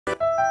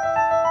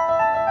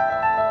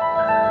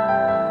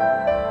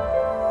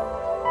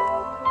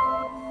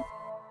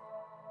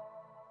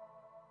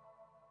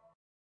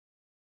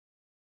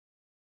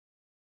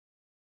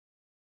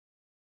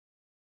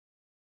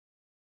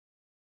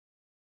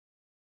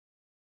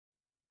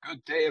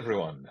Good day,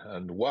 everyone,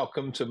 and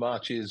welcome to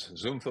March's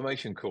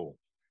ZoomFormation call.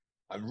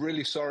 I'm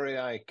really sorry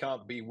I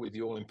can't be with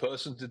you all in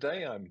person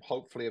today. I'm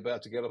hopefully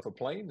about to get off a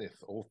plane if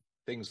all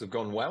things have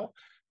gone well,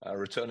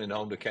 returning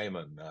home to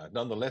Cayman.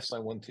 Nonetheless, I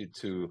wanted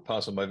to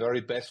pass on my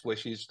very best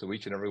wishes to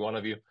each and every one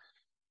of you,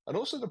 and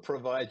also to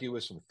provide you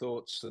with some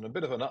thoughts and a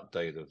bit of an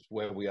update of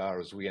where we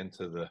are as we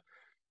enter the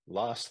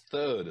last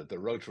third of the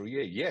Rotary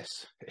year.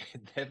 Yes,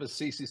 it never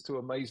ceases to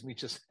amaze me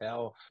just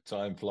how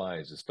time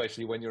flies,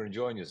 especially when you're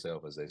enjoying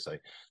yourself, as they say.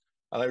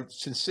 And I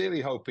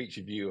sincerely hope each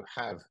of you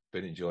have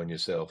been enjoying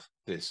yourself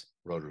this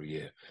Rotary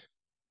year.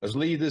 As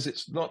leaders,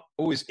 it's not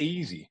always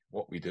easy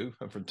what we do,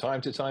 and from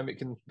time to time it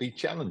can be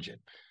challenging.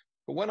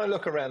 But when I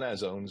look around our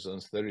zones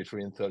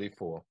 33 and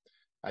 34,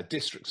 our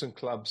districts and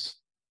clubs,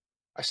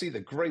 I see the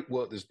great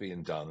work that's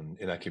being done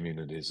in our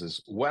communities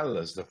as well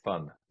as the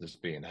fun that's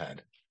being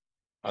had.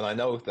 And I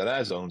know that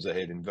our zones are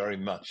heading very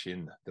much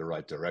in the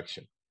right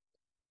direction.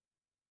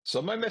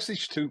 So my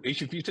message to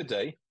each of you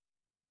today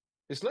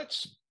is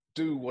let's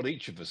do what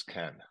each of us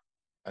can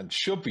and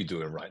should be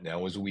doing right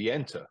now as we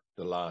enter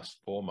the last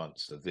 4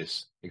 months of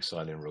this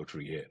exciting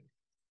Rotary year.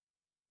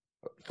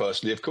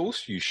 Firstly, of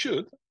course, you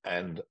should,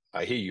 and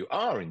I hear you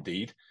are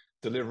indeed,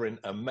 delivering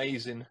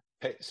amazing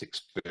pets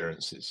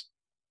experiences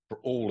for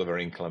all of our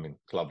incoming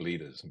club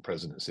leaders and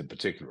presidents in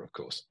particular, of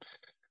course.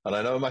 And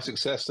I know my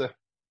successor,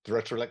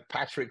 Director-elect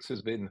Patrick,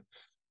 has been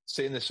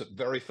seeing this at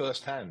very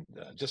first hand,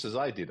 just as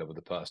I did over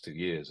the past 2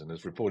 years, and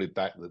has reported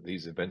back that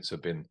these events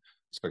have been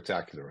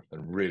spectacular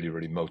and really,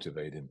 really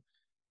motivating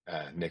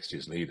next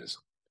year's leaders.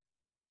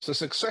 So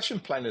succession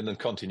planning and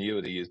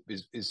continuity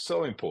is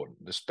so important,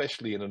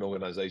 especially in an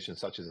organization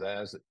such as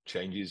ours that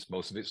changes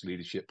most of its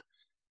leadership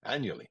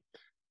annually.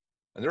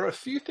 And there are a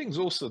few things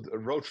also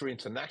at Rotary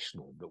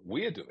International that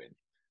we're doing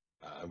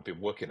and been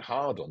working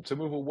hard on to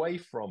move away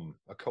from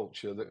a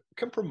culture that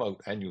can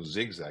promote annual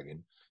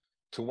zigzagging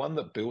to one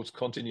that builds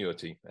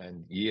continuity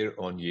and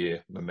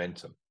year-on-year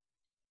momentum.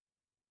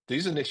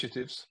 These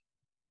initiatives,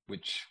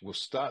 which will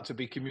start to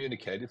be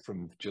communicated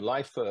from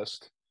July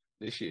 1st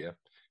this year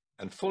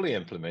and fully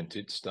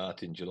implemented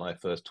starting July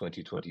 1st,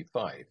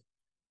 2025,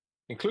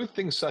 include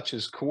things such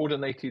as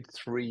coordinated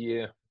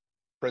 3-year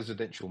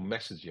presidential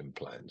messaging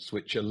plans,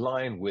 which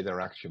align with our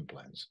action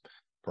plans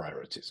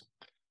priorities,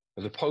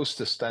 as opposed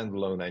to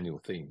standalone annual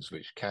themes,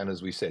 which can,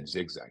 as we said,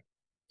 zigzag.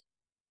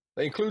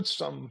 They include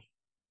some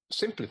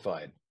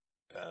simplified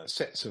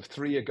sets of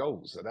 3-year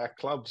goals that our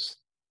clubs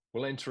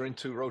will enter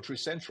into Rotary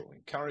Central,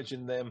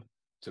 encouraging them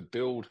to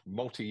build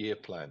multi-year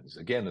plans,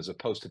 again, as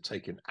opposed to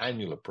taking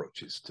annual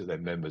approaches to their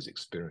members'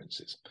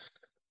 experiences.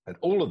 And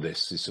all of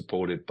this is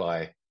supported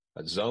by,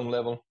 at zone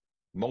level,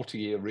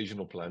 multi-year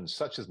regional plans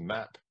such as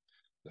MAP,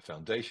 the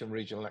Foundation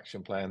Regional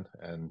Action Plan,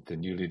 and the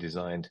newly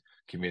designed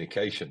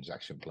Communications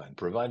Action Plan,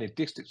 providing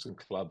districts and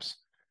clubs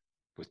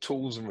with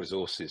tools and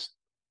resources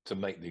to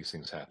make these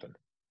things happen.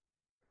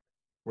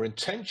 We're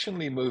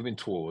intentionally moving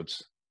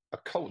towards a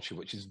culture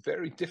which is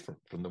very different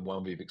from the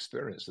one we've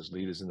experienced as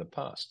leaders in the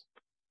past.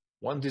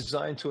 One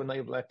designed to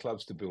enable our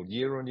clubs to build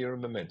year-on-year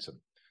momentum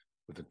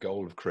with the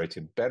goal of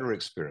creating better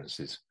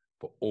experiences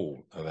for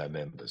all of our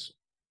members.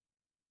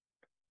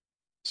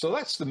 So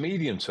that's the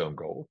medium-term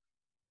goal.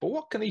 But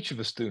what can each of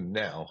us do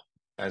now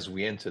as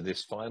we enter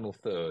this final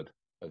third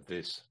of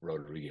this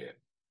Rotary year?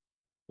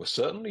 Well,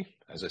 certainly,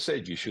 as I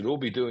said, you should all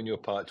be doing your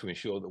part to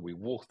ensure that we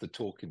walk the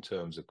talk in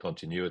terms of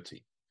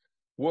continuity.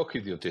 Work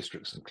with your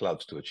districts and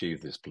clubs to achieve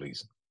this,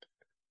 please.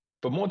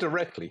 But more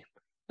directly,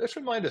 let's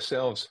remind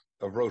ourselves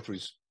of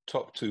Rotary's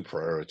top 2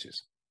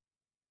 priorities.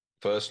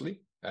 Firstly,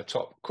 our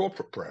top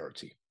corporate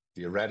priority,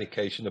 the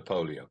eradication of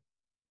polio.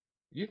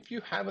 If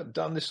you haven't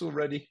done this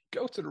already,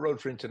 go to the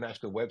Rotary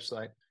International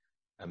website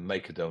and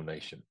make a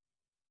donation.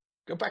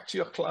 Go back to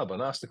your club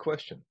and ask the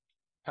question,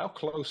 how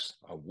close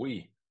are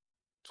we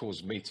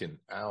towards meeting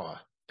our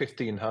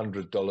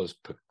 $1,500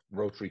 per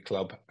Rotary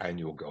Club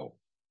annual goal?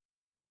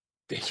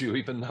 Did you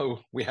even know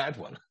we had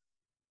one?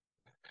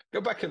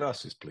 Go back and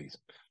ask this, please,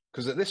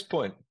 because at this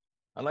point,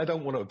 and I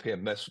don't want to appear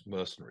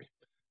mercenary,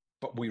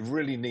 but we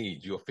really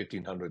need your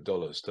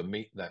 $1,500 to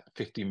meet that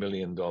 $50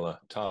 million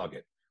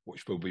target,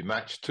 which will be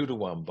matched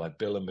 2-to-1 by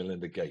Bill and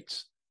Melinda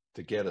Gates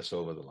to get us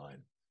over the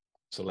line.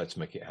 So let's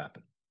make it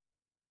happen.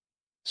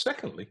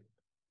 Secondly,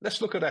 let's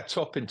look at our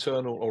top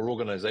internal or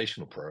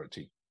organizational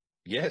priority.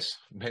 Yes,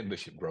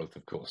 membership growth,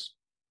 of course.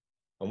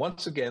 And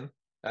once again,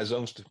 our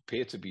zones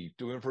appear to be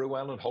doing very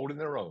well and holding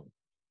their own,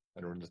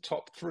 and are in the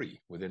top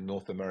 3 within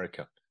North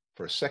America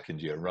for a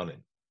 2nd year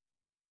running.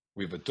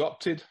 We've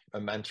adopted a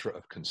mantra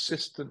of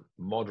consistent,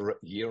 moderate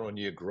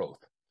year-on-year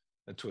growth.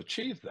 And to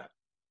achieve that,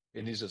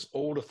 it needs us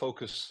all to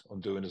focus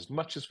on doing as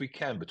much as we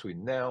can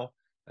between now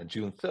and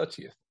June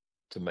 30th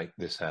to make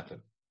this happen.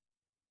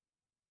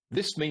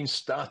 This means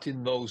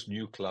starting those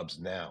new clubs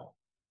now,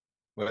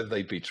 whether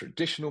they be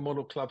traditional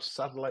model clubs,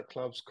 satellite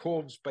clubs,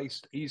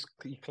 cause-based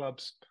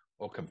e-clubs,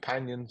 or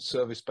companion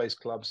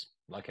service-based clubs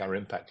like our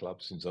impact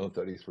clubs in Zone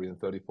 33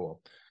 and 34.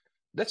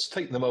 Let's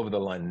take them over the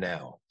line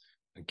now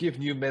and give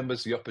new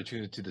members the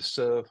opportunity to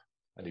serve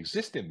and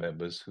existing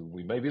members who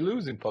we may be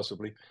losing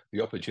possibly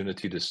the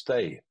opportunity to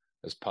stay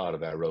as part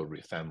of our Rotary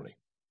family.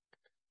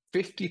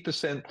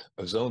 50%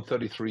 of Zone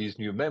 33's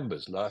new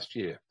members last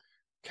year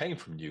came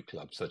from new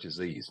clubs such as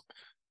these.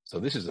 So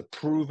this is a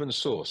proven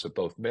source of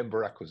both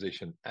member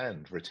acquisition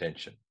and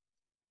retention.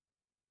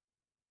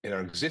 In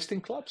our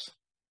existing clubs,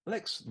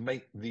 let's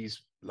make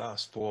these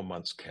last 4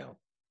 months count.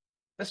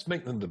 Let's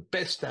make them the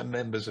best our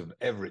members have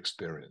ever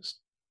experienced.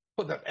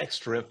 Put that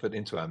extra effort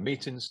into our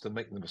meetings to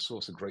make them a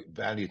source of great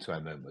value to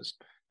our members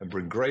and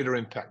bring greater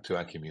impact to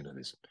our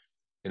communities.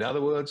 In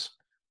other words,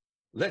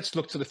 let's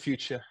look to the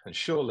future, and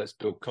sure, let's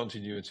build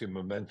continuity and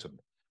momentum,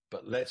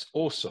 but let's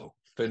also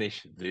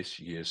finish this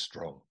year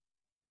strong.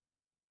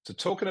 So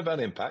talking about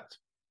impact,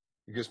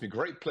 it gives me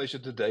great pleasure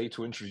today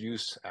to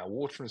introduce our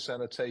Water and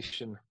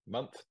Sanitation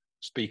Month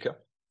speaker,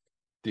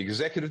 the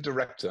Executive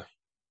Director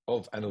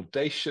of an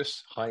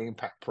audacious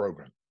high-impact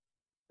program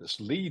that's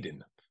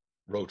leading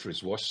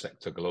Rotary's WASH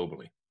sector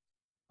globally.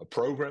 A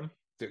program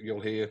that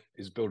you'll hear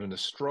is building a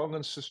strong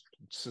and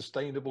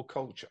sustainable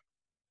culture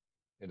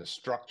in a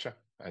structure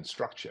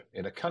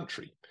in a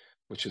country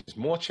which has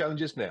more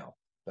challenges now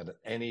than at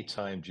any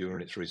time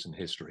during its recent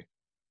history.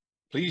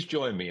 Please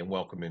join me in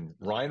welcoming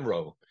Ryan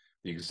Rowe,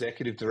 the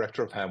Executive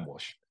Director of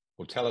HandWash,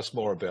 who will tell us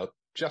more about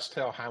just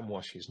how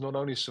HandWash is not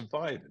only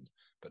surviving,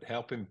 but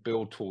helping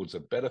build towards a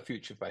better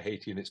future for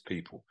Haiti and its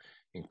people,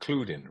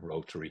 including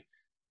Rotary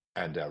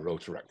and our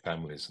Rotaract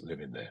families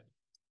living there.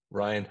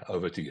 Ryan,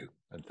 over to you,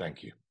 and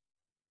thank you.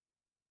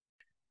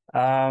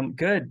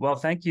 Good. Well,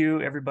 thank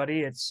you,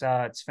 everybody. It's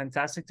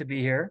fantastic to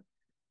be here.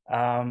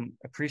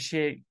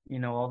 Appreciate,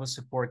 all the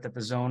support that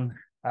the zone,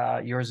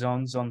 your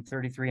zone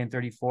 33 and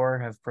 34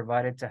 have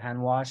provided to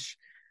HandWash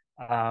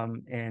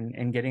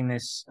in getting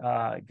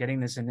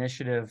this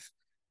initiative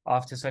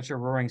off to such a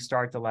roaring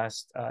start the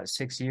last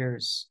 6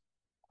 years.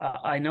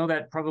 I know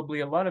that probably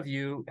a lot of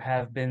you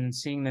have been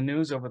seeing the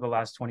news over the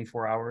last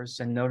 24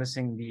 hours and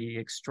noticing the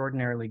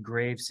extraordinarily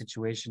grave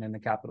situation in the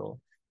capital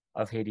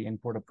of Haiti, in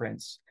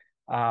Port-au-Prince.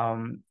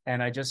 And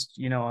I just,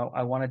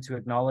 I wanted to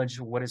acknowledge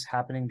what is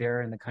happening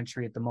there in the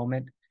country at the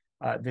moment.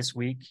 This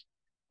week,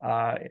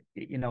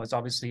 it's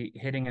obviously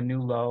hitting a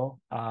new low.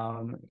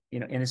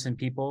 Innocent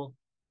people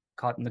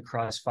caught in the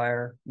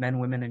crossfire, men,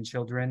 women, and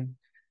children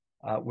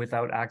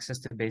without access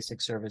to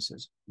basic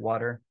services,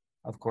 water,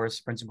 of course,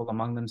 principal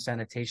among them,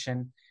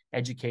 sanitation,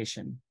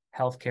 education,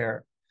 healthcare,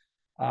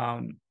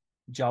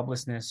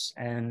 joblessness,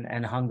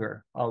 and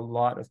hunger. A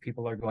lot of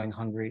people are going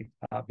hungry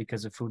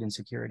because of food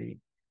insecurity.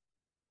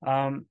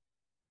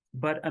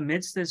 But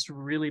amidst this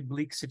really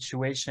bleak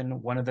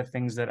situation, one of the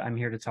things that I'm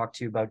here to talk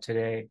to you about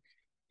today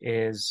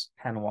is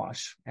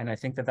HandWash. And I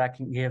think that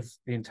can give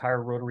the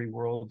entire Rotary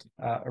world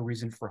a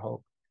reason for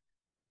hope.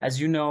 As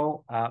you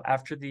know,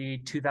 after the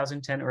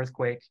 2010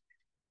 earthquake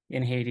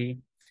in Haiti,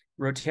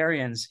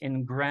 Rotarians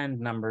in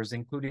grand numbers,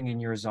 including in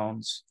your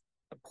zones,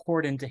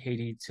 poured into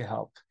Haiti to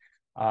help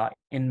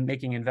in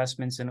making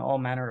investments in all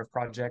manner of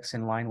projects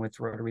in line with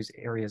Rotary's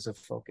areas of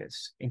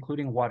focus,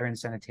 including water and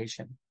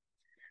sanitation.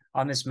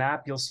 On this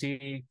map, you'll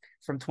see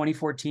from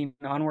 2014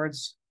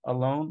 onwards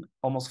alone,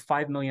 almost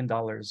 $5 million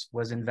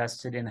was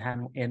invested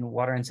in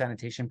water and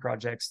sanitation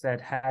projects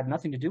that had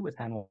nothing to do with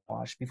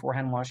HandWash before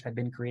HandWash had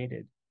been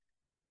created.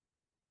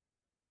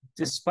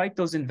 Despite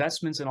those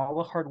investments and all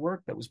the hard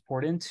work that was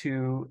poured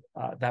into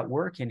that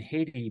work in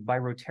Haiti by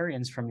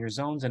Rotarians from your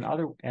zones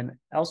and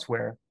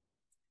elsewhere,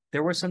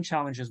 there were some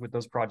challenges with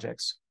those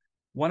projects.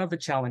 One of the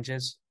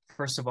challenges,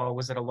 first of all,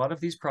 was that a lot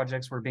of these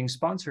projects were being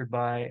sponsored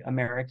by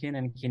American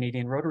and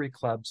Canadian Rotary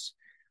clubs,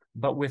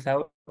 but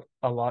without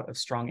a lot of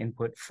strong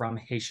input from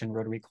Haitian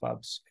Rotary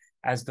clubs,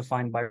 as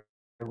defined by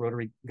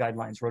Rotary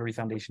guidelines, Rotary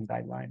Foundation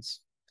guidelines.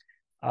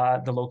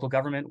 The local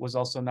government was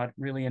also not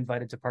really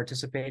invited to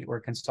participate or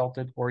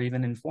consulted or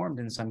even informed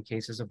in some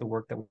cases of the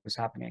work that was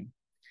happening.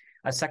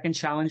 A second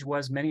challenge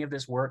was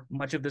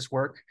much of this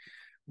work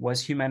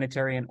was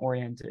humanitarian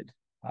oriented,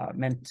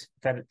 meant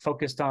that it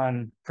focused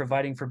on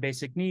providing for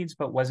basic needs,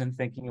 but wasn't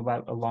thinking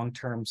about a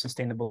long-term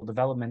sustainable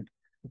development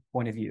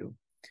point of view.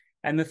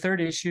 And the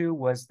third issue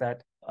was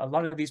that a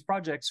lot of these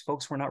projects,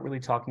 folks were not really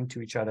talking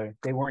to each other.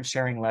 They weren't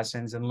sharing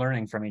lessons and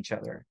learning from each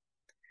other.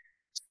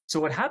 So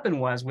what happened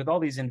was, with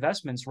all these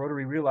investments,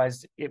 Rotary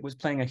realized it was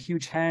playing a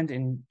huge hand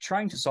in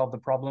trying to solve the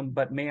problem,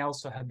 but may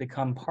also have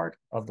become part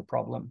of the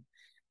problem.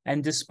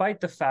 And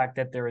despite the fact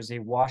that there is a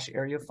WASH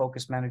area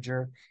focus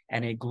manager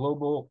and a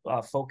global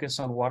focus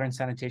on water and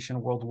sanitation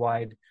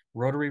worldwide,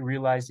 Rotary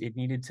realized it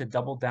needed to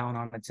double down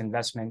on its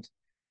investment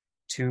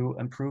to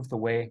improve the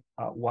way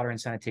water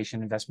and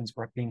sanitation investments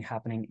were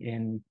happening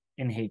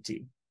in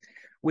Haiti.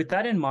 With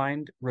that in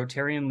mind,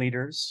 Rotarian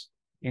leaders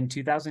in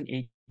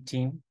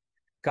 2018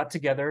 got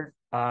together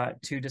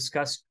to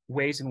discuss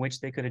ways in which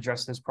they could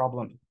address this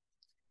problem.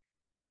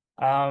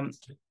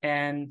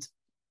 And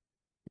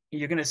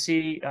you're going to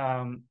see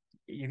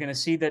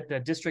that the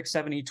District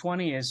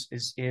 7020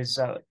 is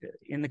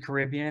in the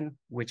Caribbean,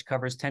 which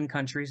covers 10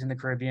 countries in the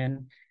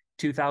Caribbean,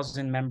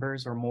 2,000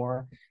 members or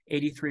more,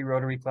 83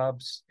 Rotary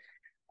clubs.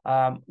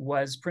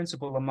 was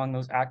principal among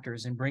those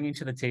actors in bringing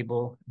to the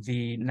table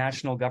the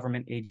National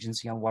Government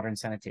Agency on Water and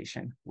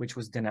Sanitation, which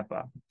was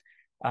DNEPA.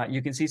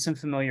 You can see some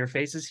familiar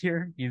faces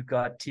here. You've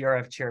got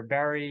TRF Chair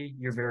Barry,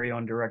 your very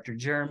own Director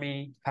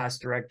Jeremy,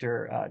 past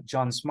Director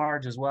John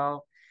Smarge as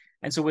well.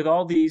 And so with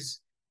all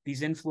these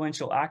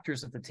influential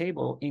actors at the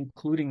table,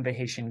 including the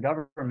Haitian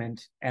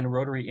government and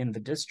Rotary in the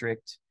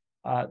district,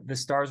 the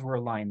stars were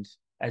aligned,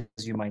 as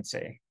you might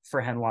say,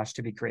 for Handwash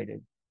to be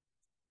created.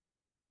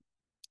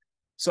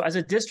 So as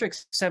a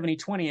District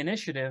 7020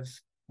 initiative,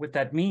 what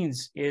that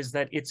means is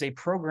that it's a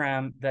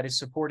program that is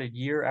supported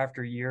year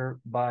after year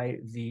by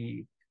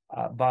the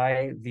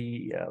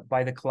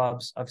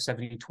clubs of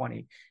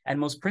 7020, and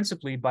most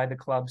principally by the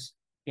clubs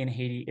in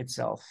Haiti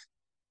itself.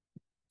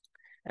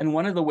 And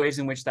one of the ways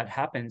in which that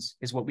happens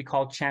is what we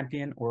call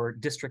champion or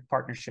district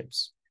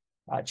partnerships.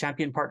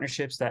 Champion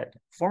partnerships that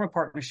form a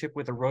partnership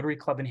with a Rotary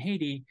club in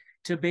Haiti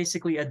to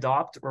basically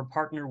adopt or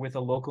partner with a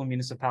local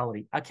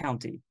municipality, a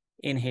county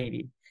in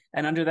Haiti.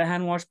 And under the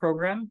Handwash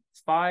program,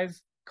 5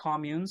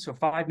 communes, so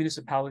 5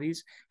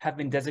 municipalities, have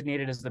been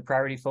designated as the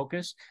priority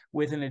focus,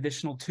 with an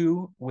additional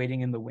 2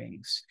 waiting in the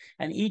wings.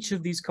 And each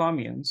of these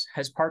communes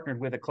has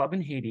partnered with a club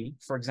in Haiti.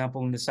 For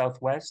example, in the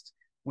Southwest,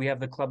 we have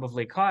the Club of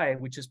Lekai,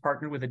 which is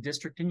partnered with a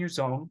district in your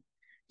zone,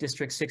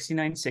 District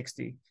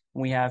 6960.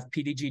 We have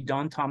PDG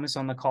Don Thomas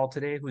on the call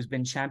today, who's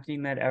been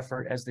championing that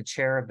effort as the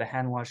chair of the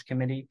Handwash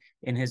Committee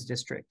in his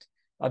district.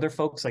 Other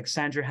folks like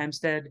Sandra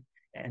Hempstead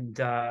and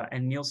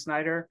Neil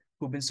Snyder,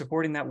 who've been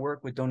supporting that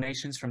work with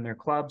donations from their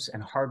clubs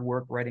and hard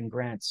work writing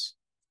grants.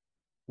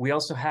 We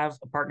also have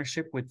a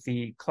partnership with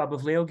the Club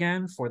of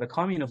Leogane for the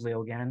Commune of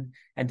Leogane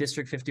and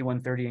District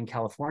 5130 in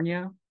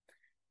California.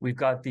 We've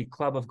got the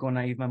Club of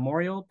Gonaive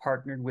Memorial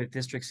partnered with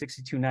District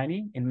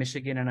 6290 in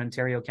Michigan and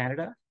Ontario,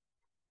 Canada.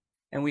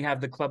 And we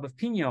have the Club of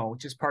Pino,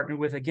 which is partnered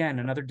with, again,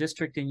 another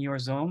district in your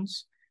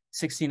zones,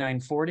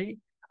 6940.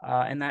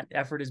 And that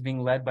effort is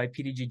being led by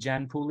PDG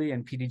Jan Pooley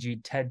and PDG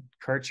Ted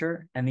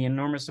Kircher, and the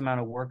enormous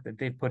amount of work that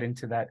they've put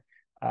into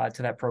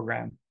that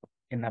program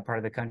in that part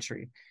of the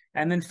country.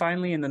 And then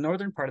finally, in the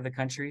northern part of the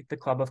country, the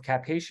Club of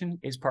Cap Haitian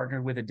is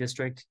partnered with a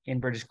district in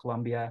British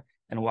Columbia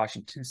and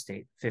Washington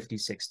State,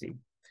 5060.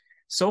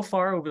 So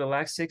far, over the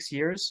last 6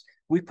 years,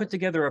 we've put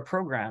together a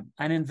program,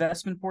 an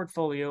investment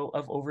portfolio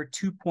of over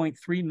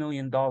 $2.3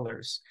 million,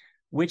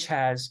 which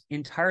has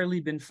entirely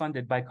been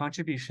funded by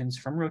contributions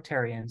from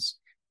Rotarians,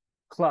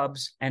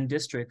 clubs, and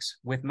districts,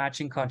 with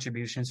matching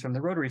contributions from the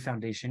Rotary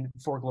Foundation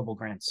for global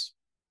grants.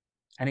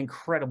 An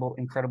incredible,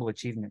 incredible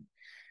achievement.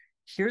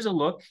 Here's a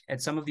look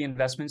at some of the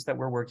investments that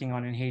we're working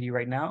on in Haiti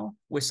right now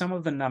with some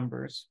of the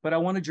numbers, but I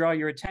want to draw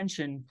your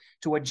attention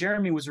to what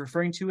Jeremy was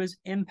referring to as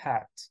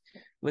impact.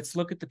 Let's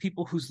look at the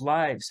people whose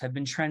lives have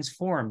been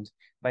transformed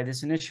by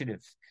this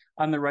initiative.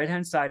 On the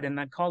right-hand side in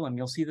that column,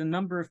 you'll see the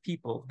number of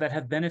people that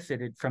have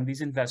benefited from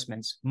these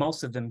investments,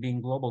 most of them being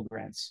global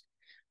grants.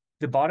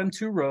 The bottom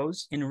 2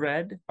 rows in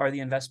red are the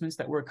investments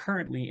that we're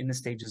currently in the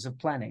stages of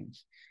planning.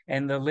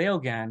 And the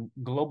Leogane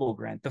Global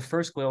Grant, the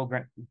first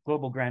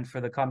global grant for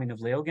the Commune of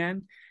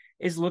Leogane,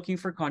 is looking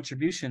for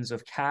contributions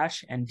of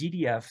cash and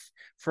DDF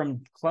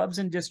from clubs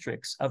and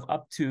districts of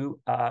up to,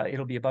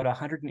 it'll be about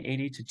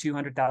 $180,000 to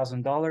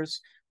 $200,000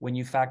 when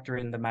you factor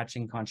in the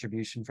matching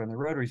contribution from the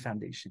Rotary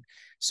Foundation.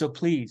 So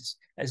please,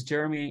 as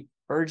Jeremy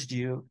urged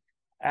you,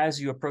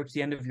 as you approach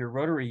the end of your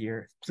Rotary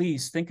year,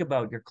 please think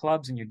about your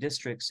clubs and your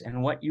districts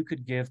and what you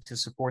could give to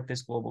support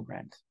this global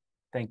grant.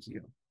 Thank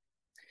you.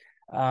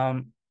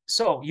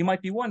 So you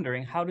might be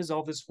wondering, how does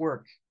all this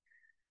work?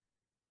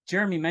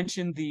 Jeremy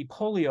mentioned the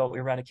polio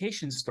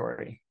eradication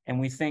story, and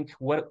we think,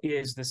 what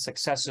is the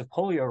success of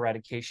polio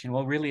eradication?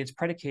 Well, really, it's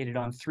predicated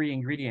on 3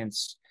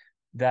 ingredients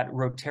that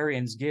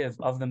Rotarians give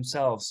of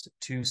themselves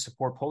to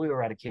support polio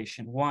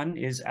eradication. One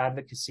is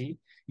advocacy,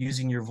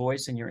 using your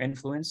voice and your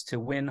influence to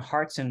win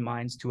hearts and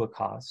minds to a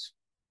cause.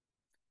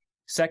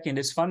 Second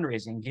is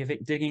fundraising,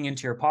 digging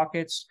into your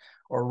pockets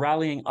or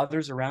rallying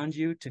others around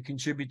you to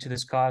contribute to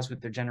this cause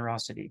with their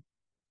generosity.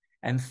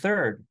 And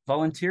third,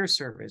 volunteer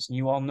service, and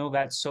you all know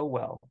that so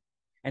well.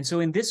 And so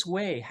in this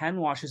way,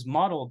 Handwash is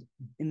modeled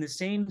in the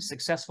same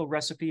successful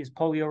recipe as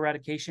polio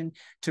eradication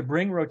to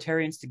bring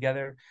Rotarians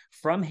together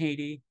from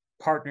Haiti,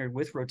 partnered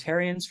with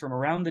Rotarians from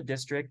around the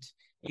district,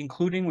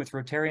 including with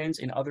Rotarians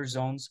in other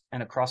zones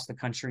and across the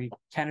country,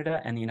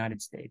 Canada and the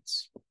United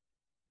States.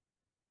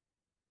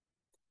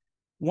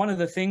 One of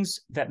the things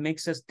that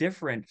makes us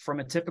different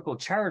from a typical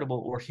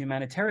charitable or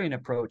humanitarian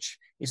approach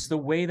is the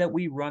way that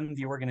we run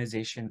the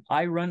organization.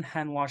 I run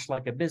Handwash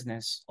like a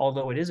business.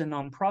 Although it is a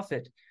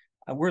nonprofit,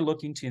 we're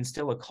looking to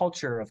instill a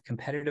culture of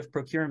competitive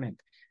procurement,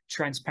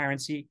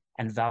 transparency,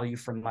 and value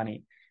for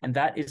money. And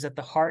that is at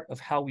the heart of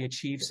how we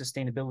achieve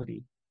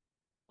sustainability.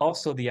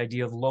 Also, the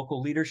idea of local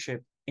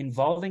leadership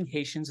involving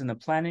Haitians in the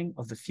planning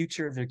of the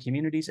future of their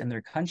communities and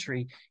their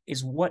country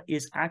is what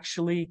is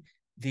actually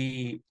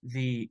the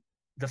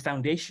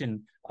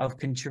foundation of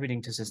contributing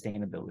to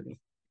sustainability.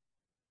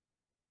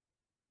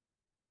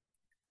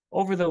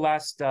 Over the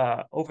last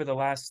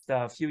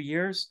few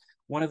years,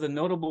 One of the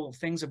notable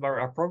things about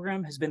our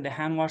program has been the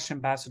Hand Wash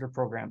Ambassador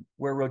Program,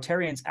 where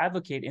Rotarians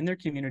advocate in their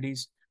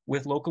communities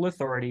with local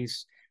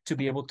authorities to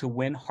be able to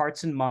win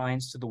hearts and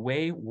minds to the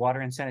way water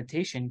and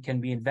sanitation can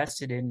be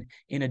invested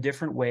in a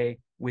different way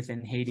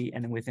within Haiti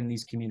and within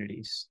these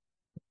communities.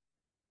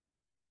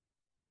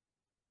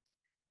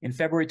 In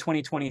February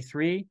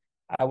 2023,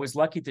 I was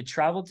lucky to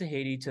travel to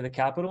Haiti, to the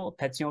capital,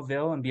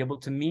 Pétionville, and be able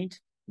to meet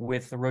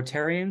with the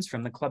Rotarians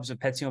from the clubs of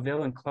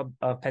Pétionville and Club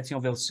of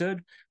Pétionville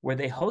Sud, where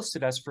they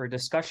hosted us for a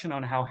discussion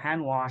on how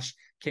hand wash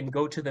can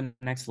go to the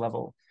next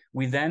level.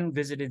 We then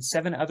visited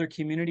 7 other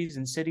communities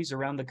and cities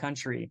around the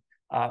country,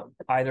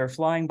 either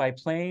flying by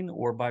plane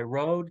or by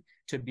road,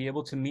 to be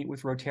able to meet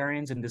with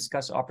Rotarians and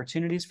discuss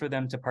opportunities for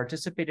them to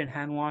participate in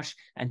hand wash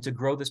and to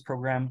grow this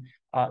program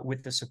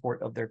with the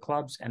support of their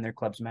clubs and their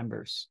clubs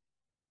members.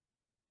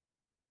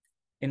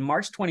 In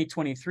March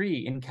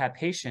 2023, in Cap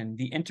Haitian,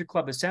 the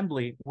Interclub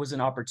Assembly was an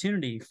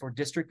opportunity for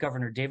District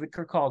Governor David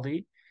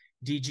Kirkcaldy,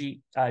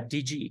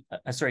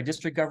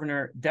 District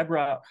Governor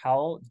Deborah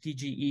Howell,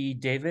 DGE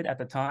David at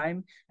the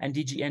time, and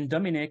DGN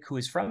Dominic, who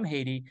is from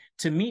Haiti,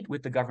 to meet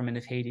with the government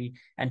of Haiti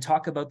and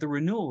talk about the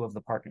renewal of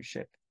the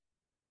partnership.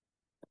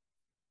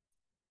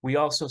 We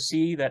also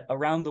see that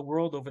around the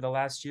world over the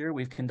last year,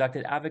 we've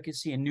conducted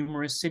advocacy in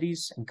numerous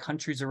cities and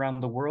countries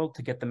around the world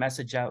to get the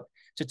message out,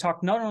 to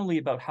talk not only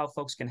about how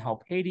folks can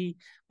help Haiti,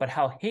 but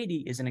how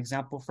Haiti is an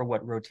example for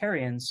what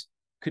Rotarians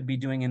could be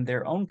doing in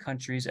their own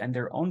countries and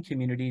their own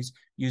communities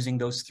using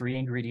those 3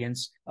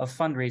 ingredients of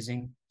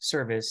fundraising,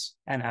 service,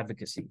 and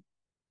advocacy.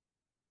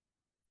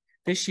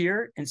 This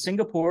year in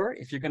Singapore,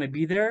 if you're going to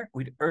be there,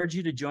 we'd urge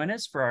you to join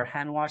us for our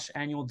Hand Wash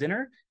annual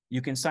dinner.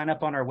 You can sign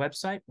up on our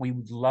website. We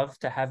would love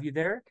to have you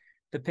there.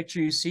 The picture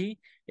you see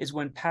is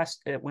when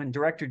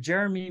Director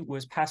Jeremy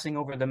was passing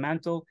over the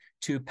mantle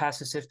to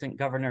past Assistant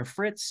Governor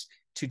Fritz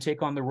to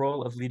take on the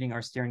role of leading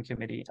our steering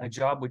committee, a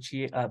job which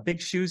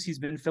big shoes he's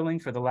been filling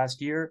for the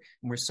last year.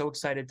 And we're so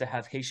excited to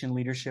have Haitian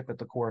leadership at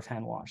the core of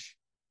hand wash.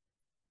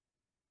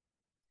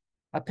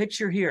 A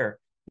picture here.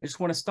 I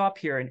just want to stop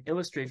here and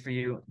illustrate for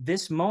you.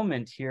 This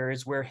moment here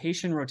is where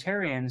Haitian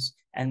Rotarians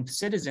and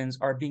citizens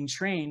are being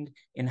trained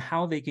in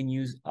how they can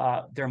use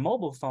their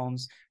mobile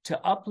phones to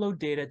upload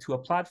data to a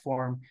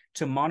platform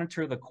to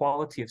monitor the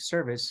quality of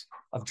service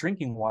of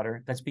drinking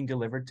water that's being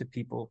delivered to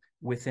people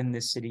within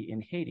this city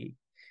in Haiti.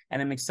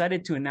 And I'm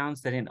excited to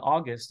announce that in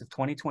August of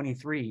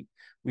 2023,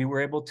 we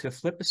were able to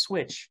flip a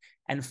switch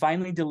and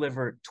finally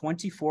deliver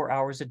 24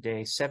 hours a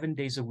day, 7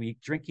 days a week,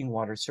 drinking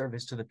water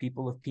service to the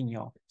people of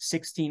Pignon,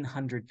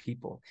 1,600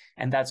 people.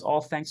 And that's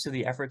all thanks to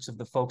the efforts of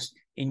the folks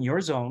in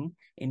your zone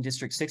in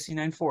District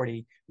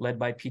 6940, led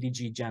by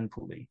PDG Jan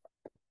Pooley.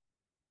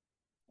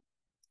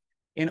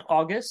 In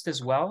August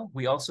as well,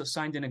 we also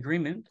signed an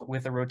agreement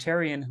with a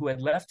Rotarian who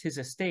had left his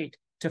estate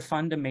to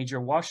fund a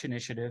major wash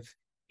initiative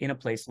in a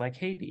place like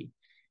Haiti.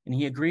 And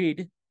he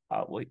agreed,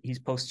 he's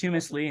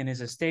posthumously in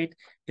his estate,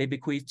 they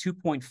bequeathed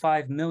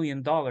 $2.5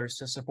 million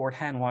to support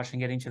hand wash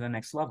and getting to the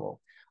next level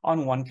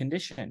on one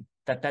condition,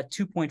 that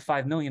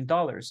 $2.5 million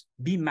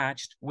be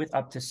matched with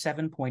up to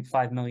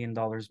 $7.5 million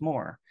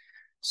more.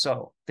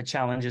 So the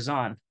challenge is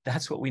on.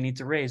 That's what we need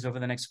to raise over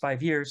the next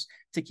 5 years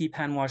to keep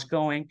hand wash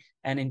going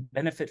and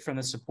benefit from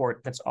the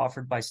support that's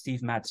offered by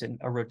Steve Matson,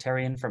 a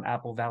Rotarian from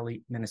Apple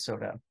Valley,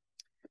 Minnesota.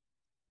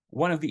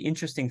 One of the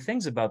interesting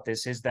things about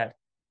this is that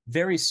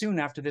very soon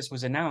after this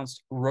was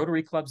announced,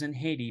 Rotary clubs in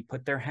Haiti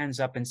put their hands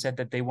up and said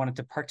that they wanted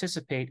to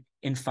participate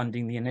in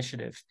funding the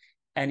initiative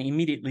and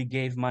immediately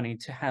gave money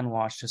to Hand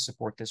Wash to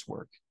support this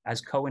work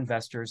as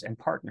co-investors and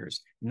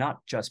partners,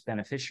 not just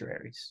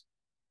beneficiaries.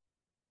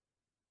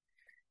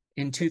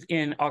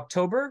 In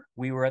October,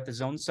 we were at the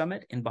Zone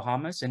Summit in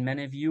Bahamas, and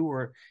many of you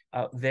were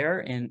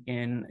there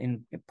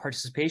in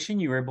participation.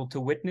 You were able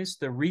to witness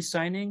the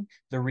re-signing,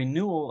 the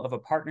renewal of a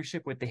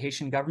partnership with the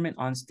Haitian government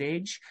on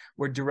stage,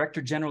 where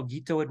Director General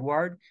Guito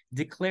Edouard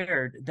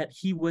declared that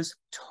he was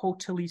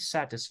totally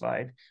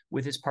satisfied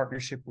with his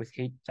partnership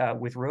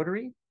with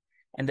Rotary,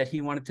 and that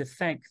he wanted to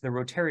thank the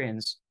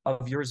Rotarians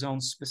of your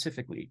zone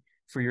specifically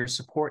for your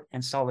support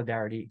and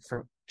solidarity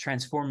for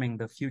transforming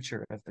the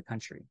future of the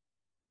country.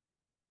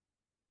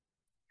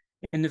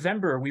 In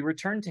November, we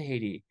returned to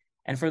Haiti,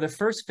 and for the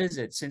first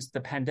visit since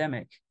the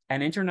pandemic,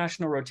 an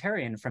international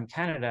Rotarian from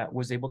Canada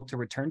was able to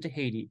return to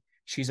Haiti.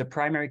 She's a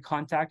primary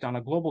contact on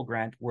a global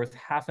grant worth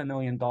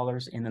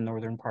 $500,000 in the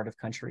northern part of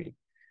country.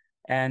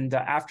 And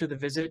after the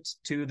visit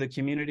to the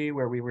community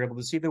where we were able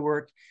to see the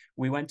work,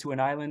 we went to an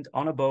island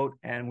on a boat,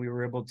 and we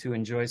were able to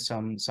enjoy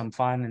some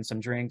fun and some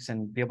drinks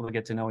and be able to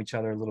get to know each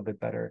other a little bit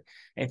better.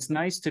 It's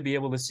nice to be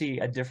able to see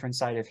a different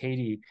side of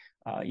Haiti.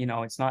 You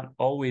know, it's not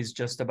always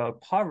just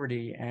about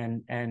poverty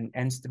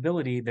and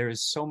stability. There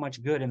is so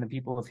much good in the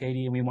people of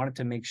Haiti, and we wanted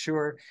to make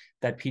sure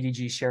that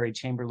PDG Sherry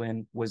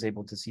Chamberlain was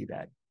able to see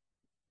that.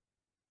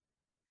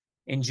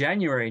 In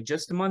January,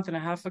 just a month and a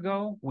half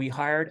ago, we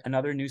hired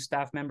another new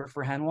staff member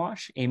for Hand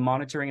Wash, a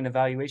monitoring and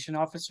evaluation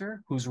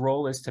officer whose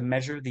role is to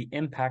measure the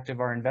impact of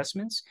our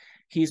investments.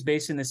 He's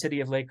based in the city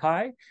of Lake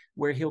High,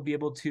 where he'll be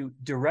able to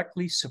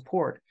directly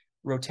support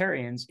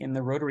Rotarians in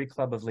the Rotary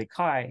Club of Lake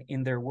Hai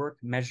in their work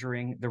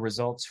measuring the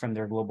results from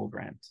their global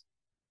grant.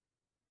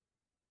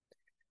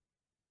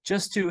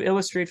 Just to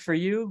illustrate for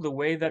you the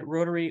way that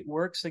Rotary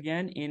works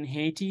again in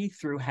Haiti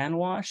through hand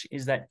wash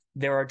is that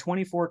there are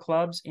 24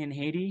 clubs in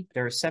Haiti.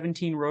 There are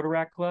 17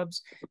 Rotaract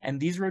clubs, and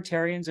these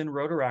Rotarians and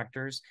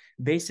Rotaractors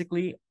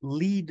basically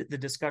lead the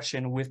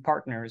discussion with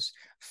partners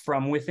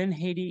from within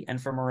Haiti and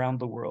from around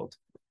the world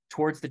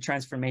towards the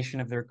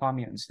transformation of their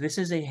communes. This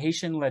is a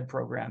Haitian-led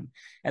program.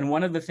 And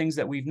one of the things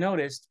that we've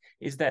noticed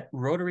is that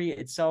Rotary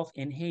itself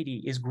in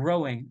Haiti is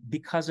growing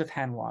because of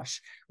hand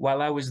wash.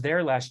 While I was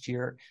there last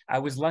year, I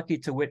was lucky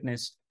to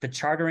witness the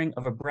chartering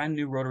of a brand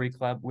new Rotary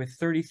Club with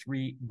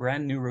 33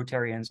 brand new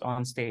Rotarians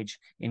on stage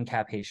in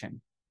Cap Haitian.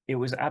 It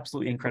was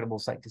absolutely incredible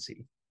sight to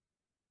see.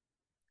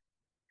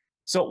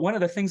 So one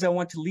of the things I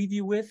want to leave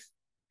you with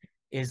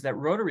is that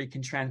Rotary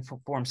can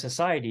transform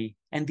society,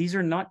 and these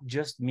are not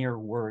just mere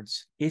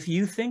words. If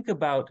you think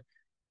about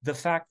the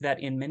fact that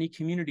in many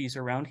communities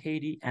around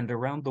Haiti and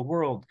around the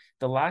world,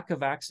 the lack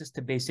of access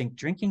to basic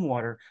drinking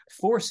water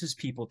forces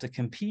people to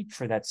compete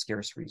for that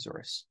scarce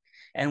resource.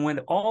 And when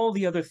all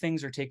the other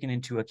things are taken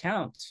into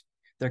account,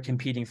 they're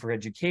competing for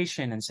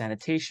education and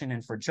sanitation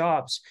and for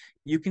jobs,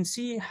 you can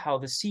see how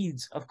the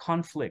seeds of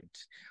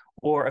conflict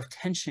or of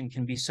tension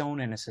can be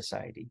sown in a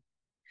society.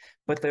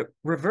 But the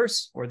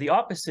reverse or the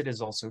opposite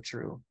is also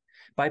true.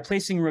 By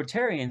placing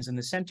Rotarians in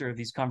the center of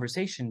these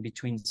conversations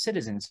between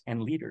citizens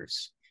and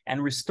leaders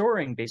and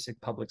restoring basic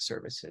public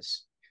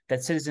services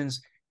that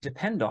citizens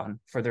depend on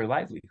for their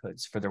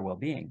livelihoods, for their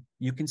well-being,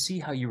 you can see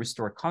how you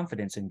restore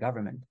confidence in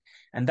government.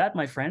 And that,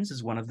 my friends,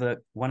 is one of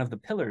the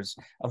pillars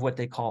of what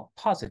they call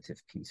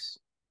positive peace.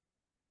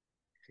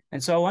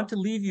 And so I want to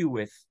leave you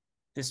with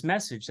this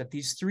message that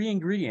these three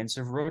ingredients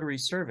of Rotary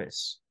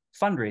service,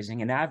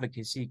 fundraising, and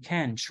advocacy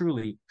can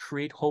truly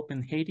create hope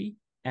in Haiti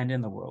and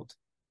in the world.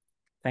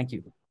 Thank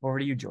you. Over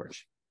to you,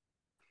 George.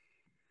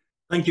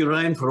 Thank you,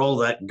 Ryan, for all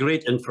that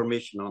great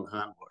information on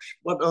hand wash.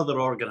 What other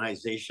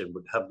organization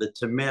would have the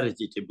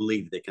temerity to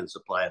believe they can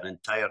supply an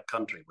entire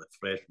country with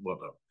fresh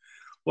water?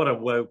 What a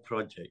wow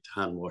project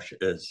hand wash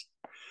is.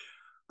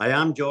 I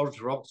am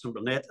George Robertson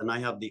Burnett, and I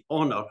have the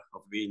honor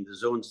of being the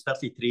Zones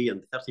 33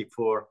 and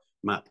 34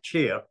 MAP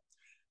chair.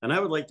 And I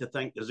would like to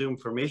thank the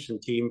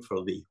ZoomFormation team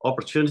for the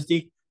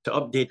opportunity to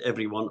update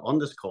everyone on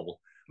this call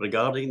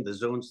regarding the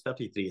Zones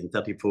 33 and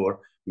 34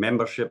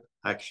 Membership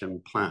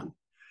Action Plan.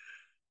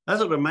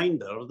 As a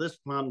reminder, this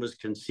plan was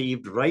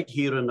conceived right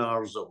here in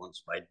our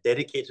zones by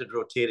dedicated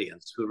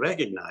Rotarians who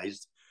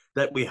recognized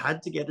that we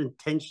had to get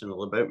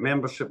intentional about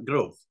membership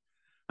growth,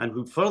 and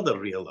who further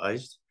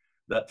realized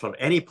that for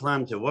any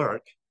plan to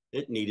work,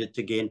 it needed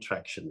to gain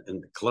traction in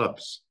the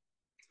clubs.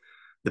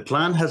 The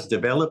plan has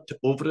developed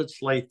over its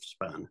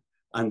lifespan,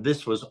 and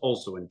this was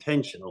also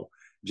intentional.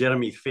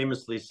 Jeremy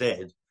famously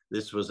said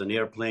this was an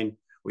airplane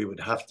we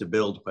would have to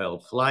build while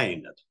flying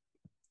it.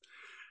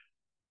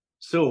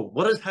 So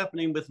what is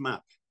happening with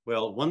MAP?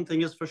 Well, one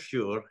thing is for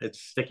sure,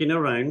 it's sticking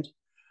around,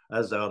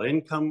 as our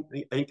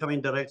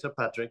incoming director,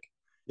 Patrick,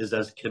 is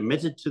as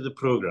committed to the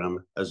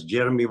program as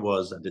Jeremy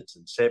was at its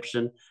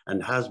inception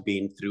and has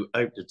been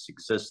throughout its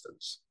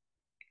existence.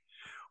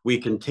 We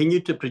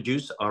continue to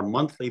produce our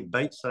monthly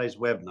bite-sized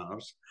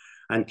webinars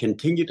and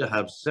continue to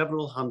have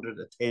several hundred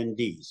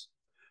attendees,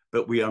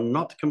 but we are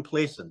not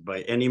complacent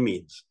by any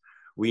means.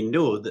 We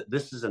know that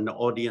this is an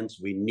audience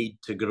we need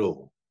to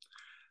grow,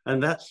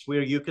 and that's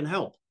where you can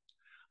help.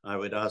 I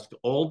would ask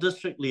all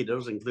district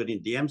leaders,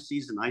 including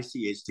DMCs and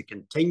ICAs, to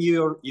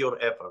continue your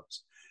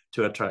efforts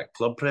to attract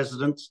club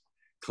presidents,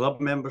 club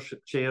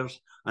membership chairs,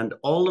 and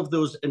all of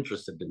those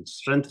interested in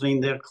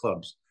strengthening their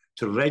clubs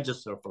to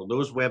register for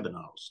those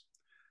webinars.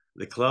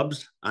 The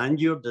clubs and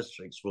your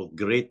districts will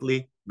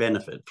greatly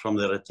benefit from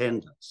their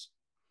attendance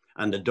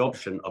and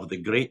adoption of the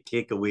great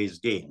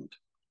takeaways gained.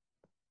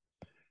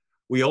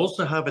 We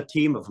also have a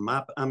team of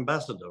MAP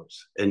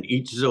ambassadors in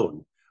each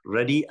zone,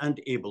 ready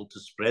and able to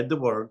spread the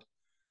word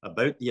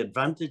about the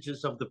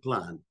advantages of the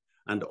plan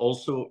and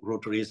also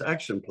Rotary's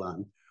action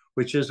plan,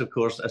 which is, of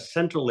course, a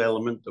central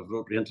element of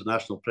Rotary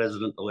International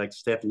President-elect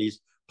Stephanie's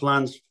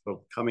plans for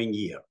the coming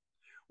year.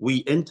 We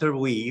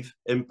interweave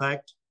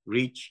impact,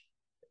 reach,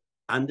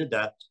 and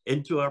adapt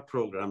into our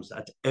programs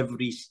at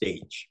every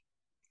stage.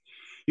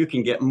 You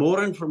can get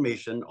more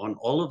information on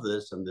all of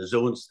this on the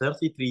Zones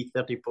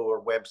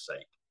 33-34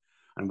 website.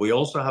 And we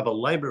also have a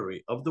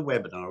library of the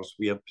webinars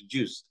we have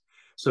produced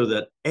so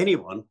that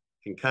anyone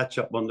can catch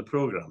up on the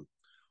program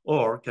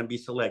or can be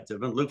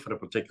selective and look for a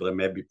particular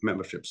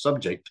membership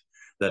subject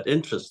that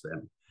interests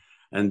them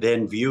and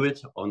then view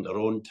it on their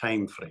own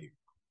time frame.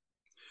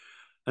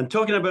 And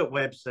talking about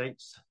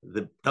websites,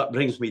 that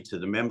brings me to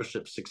the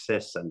Membership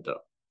Success Center,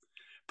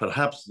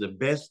 perhaps the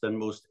best and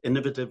most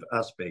innovative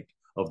aspect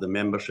of the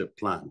membership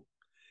plan.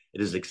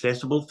 It is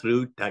accessible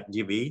through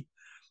TACGV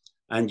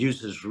and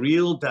uses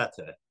real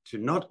data to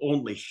not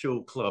only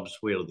show clubs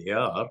where they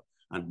are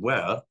and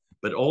where,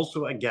 but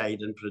also a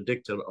guide and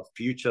predictor of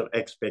future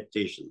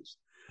expectations.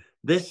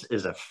 This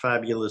is a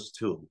fabulous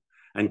tool,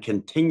 and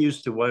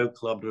continues to wow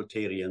club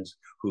Rotarians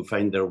who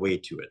find their way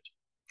to it.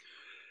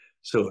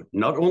 So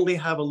not only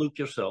have a look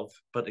yourself,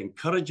 but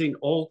encouraging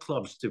all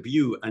clubs to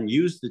view and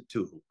use the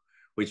tool,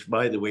 which,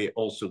 by the way,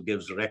 also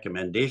gives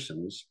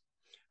recommendations.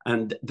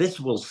 And this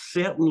will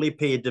certainly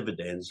pay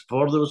dividends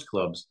for those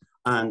clubs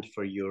and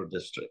for your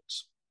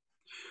districts.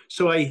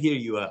 So I hear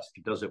you ask,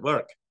 does it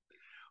work?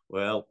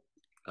 Well,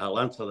 I'll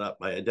answer that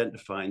by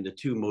identifying the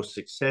two most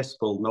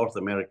successful North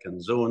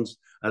American zones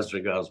as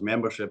regards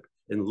membership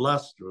in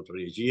last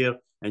Rotary's year.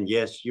 And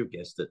yes, you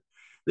guessed it,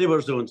 they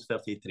were zones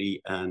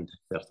 33 and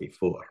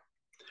 34.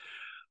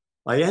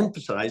 I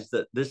emphasize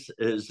that this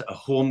is a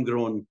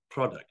homegrown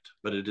product,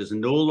 but it is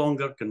no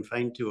longer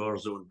confined to our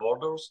zone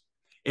borders.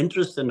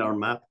 Interest in our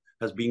map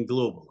has been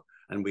global,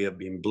 and we have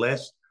been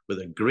blessed with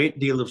a great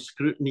deal of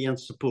scrutiny and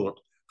support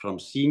from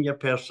senior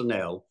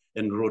personnel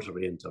in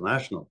Rotary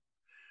International.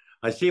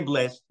 I say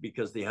blessed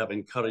because they have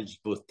encouraged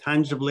both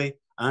tangibly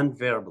and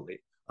verbally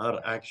our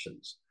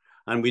actions.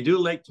 And we do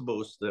like to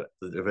boast that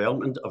the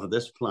development of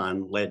this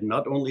plan led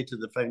not only to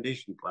the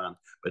foundation plan,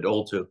 but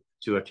also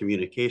to a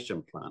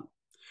communication plan.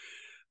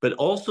 But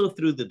also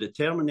through the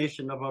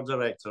determination of our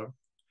director,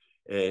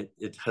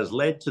 it has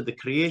led to the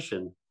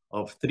creation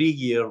of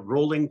 3-year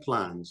rolling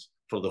plans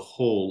for the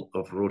whole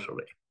of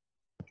Rotary.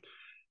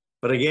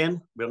 But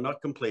again, we're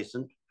not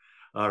complacent.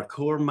 Our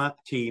core map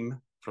team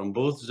from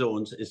both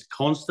zones is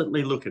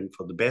constantly looking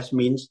for the best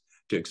means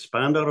to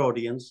expand our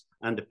audience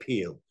and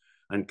appeal.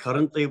 And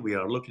currently we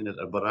are looking at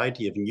a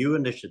variety of new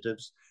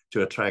initiatives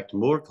to attract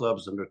more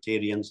clubs and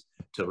Rotarians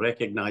to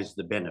recognize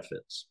the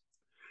benefits.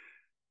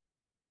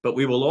 But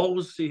we will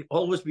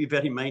always be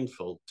very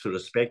mindful to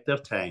respect their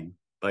time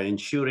by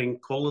ensuring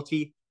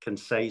quality,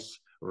 concise,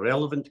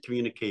 relevant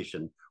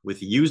communication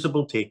with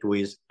usable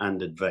takeaways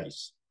and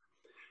advice.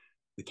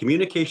 The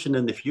communication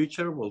in the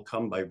future will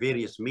come by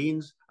various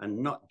means and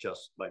not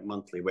just by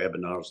monthly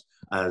webinars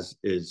as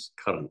is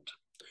current.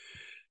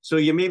 So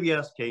you may be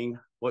asking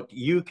what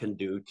you can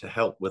do to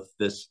help with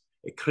this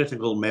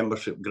critical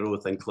membership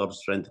growth and club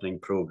strengthening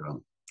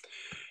program.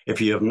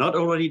 If you have not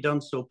already done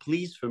so,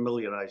 please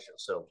familiarize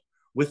yourself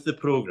with the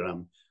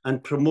program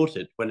and promote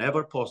it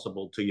whenever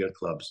possible to your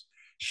clubs.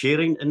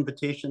 Sharing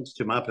invitations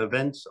to MAP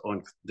events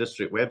on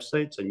district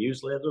websites and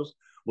newsletters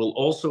will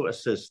also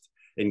assist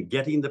in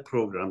getting the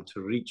program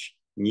to reach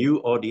new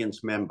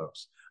audience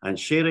members, and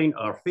sharing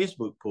our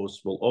Facebook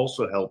posts will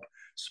also help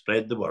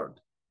spread the word.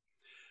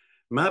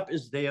 MAP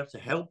is there to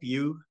help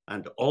you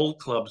and all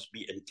clubs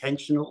be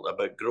intentional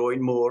about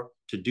growing more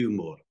to do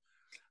more.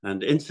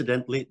 And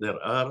incidentally, there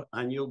are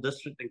annual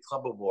district and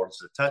club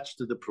awards attached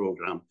to the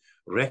program,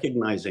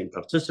 recognizing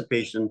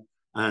participation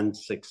and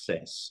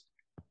success.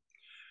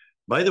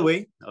 By the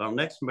way, our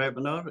next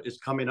webinar is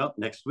coming up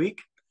next week.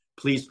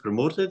 Please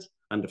promote it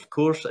and of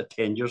course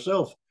attend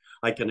yourself.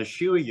 I can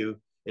assure you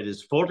it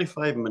is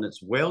 45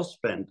 minutes well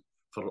spent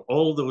for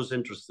all those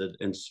interested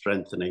in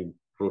strengthening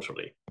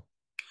Rotary.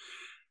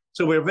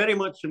 So we're very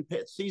much in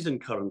pet season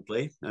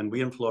currently, and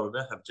we in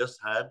Florida have just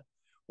had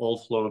All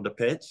Florida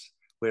Pets,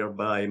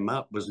 whereby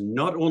MAP was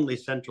not only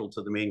central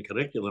to the main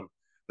curriculum,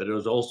 but it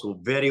was also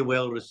very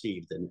well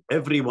received in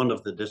every one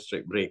of the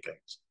district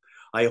breakouts.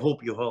 I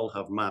hope you all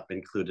have MAP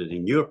included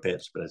in your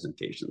pets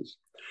presentations.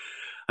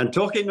 And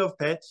talking of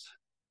pets,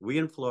 we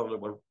in Florida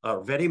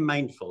are very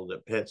mindful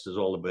that pets is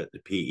all about the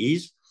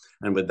PEs.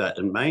 And with that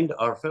in mind,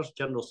 our first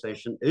general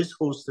session is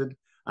hosted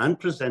and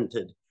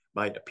presented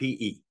by a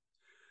PE.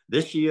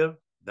 This year,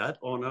 that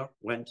honor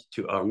went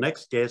to our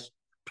next guest,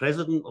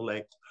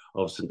 President-elect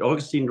of St.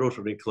 Augustine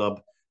Rotary Club,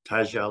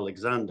 Taja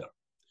Alexander.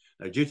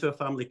 Now, due to a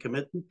family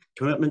commitment,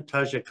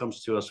 Taja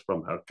comes to us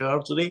from her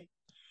car today.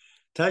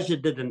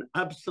 Taja did an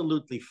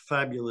absolutely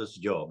fabulous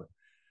job,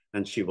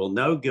 and she will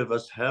now give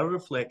us her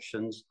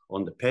reflections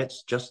on the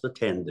pets just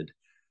attended.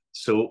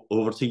 So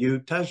over to you,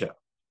 Taja.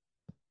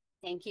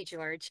 Thank you,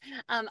 George.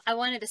 I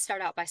wanted to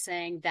start out by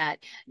saying that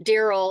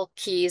Daryl,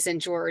 Keys, and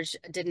George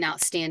did an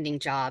outstanding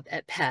job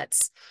at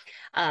Pets.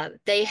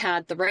 They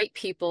had the right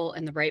people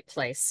in the right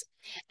place.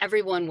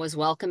 Everyone was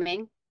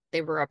welcoming.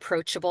 They were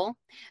approachable.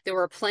 There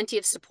were plenty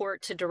of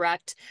support to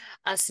direct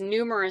us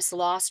numerous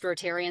lost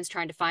Rotarians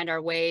trying to find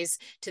our ways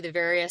to the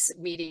various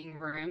meeting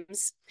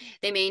rooms.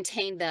 They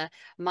maintained the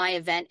My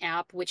Event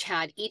app, which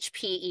had each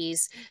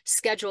PE's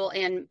schedule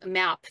and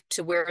map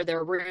to where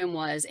their room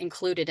was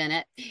included in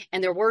it.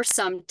 And there were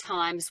some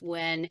times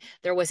when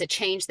there was a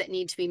change that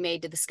needed to be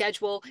made to the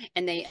schedule,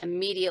 and they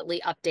immediately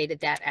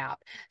updated that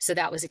app. So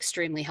that was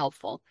extremely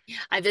helpful.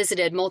 I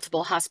visited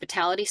multiple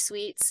hospitality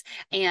suites,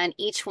 and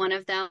each one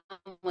of them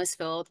was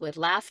filled with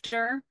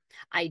laughter,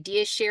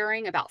 idea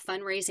sharing about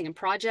fundraising and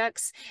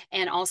projects,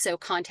 and also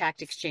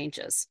contact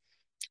exchanges.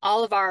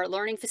 All of our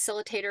learning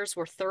facilitators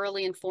were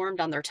thoroughly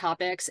informed on their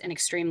topics and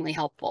extremely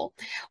helpful.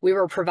 We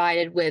were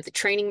provided with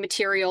training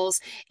materials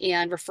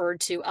and referred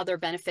to other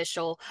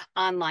beneficial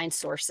online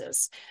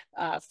sources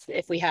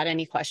if we had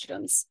any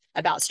questions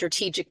about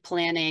strategic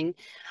planning.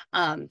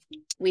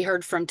 We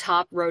heard from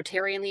top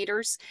Rotarian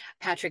leaders.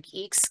 Patrick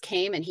Eakes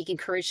came and he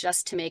encouraged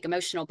us to make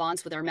emotional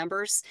bonds with our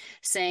members,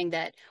 saying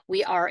that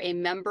we are a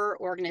member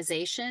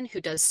organization who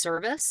does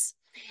service.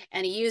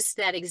 And he used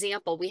that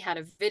example. We had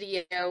a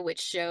video which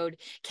showed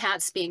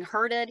cats being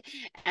herded.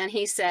 And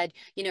he said,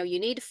 you know, you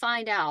need to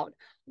find out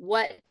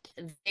what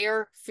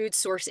their food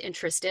source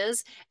interest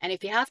is. And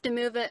if you have to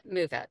move it,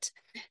 move it.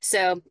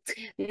 So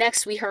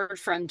next we heard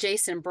from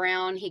Jason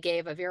Brown. He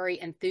gave a very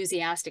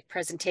enthusiastic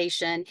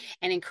presentation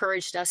and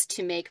encouraged us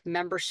to make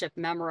membership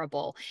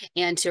memorable.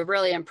 And to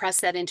really impress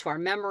that into our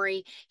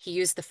memory, he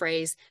used the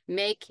phrase,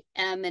 make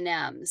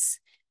M&Ms,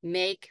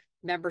 make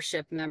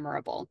membership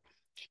memorable.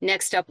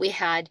 Next up, we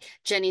had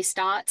Jenny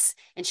Stotts,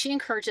 and she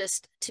encouraged us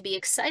to be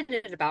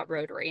excited about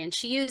Rotary. And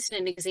she used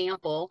an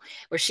example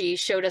where she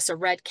showed us a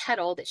red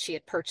kettle that she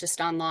had purchased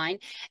online,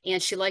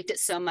 and she liked it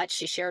so much,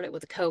 she shared it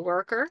with a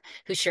coworker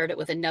who shared it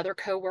with another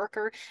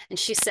coworker. And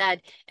she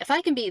said, if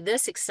I can be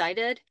this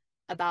excited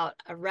about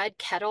a red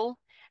kettle,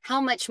 how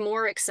much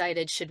more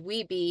excited should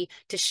we be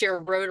to share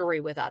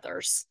Rotary with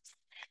others?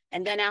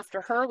 And then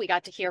after her, we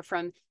got to hear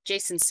from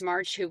Jason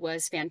Smarch, who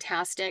was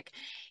fantastic.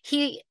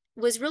 He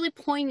was really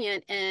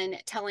poignant in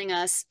telling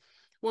us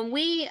when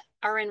we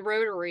are in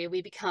Rotary, we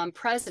become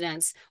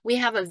presidents, we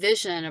have a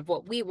vision of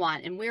what we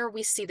want and where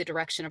we see the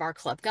direction of our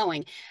club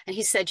going. And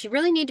he said, you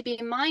really need to be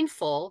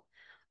mindful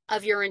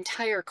of your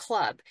entire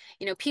club.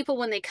 You know, people,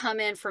 when they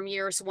come in from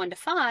years 1 to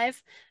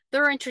 5,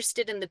 they're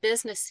interested in the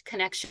business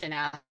connection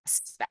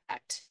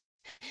aspect.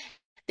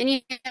 Then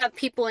you have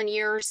people in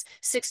years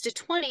 6 to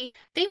 20,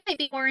 they might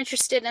be more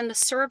interested in the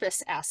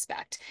service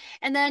aspect.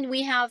 And then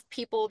we have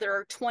people that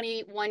are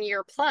 21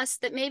 year plus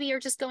that maybe are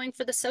just going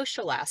for the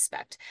social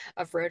aspect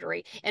of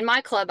Rotary. In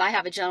my club, I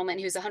have a gentleman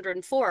who's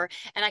 104,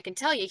 and I can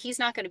tell you he's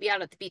not going to be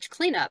out at the beach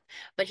cleanup,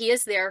 but he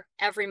is there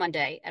every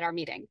Monday at our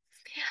meeting.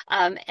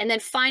 And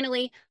then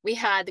finally, we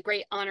had the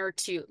great honor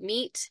to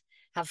meet,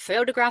 have a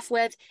photograph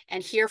with,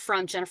 and hear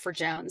from Jennifer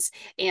Jones.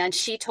 And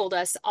she told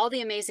us all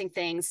the amazing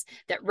things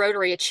that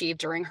Rotary achieved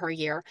during her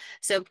year.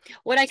 So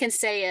what I can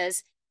say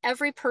is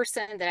every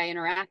person that I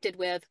interacted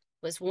with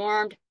was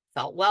warmed,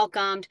 felt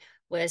welcomed,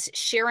 was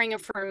sharing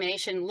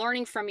information,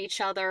 learning from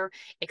each other,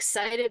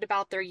 excited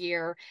about their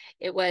year.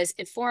 It was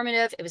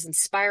informative, it was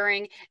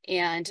inspiring,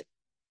 and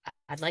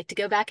I'd like to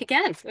go back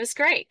again. It was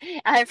great.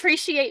 I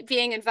appreciate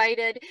being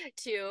invited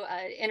to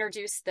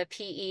introduce the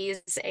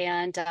PEs,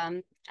 and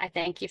I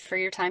thank you for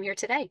your time here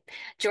today.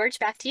 George,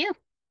 back to you.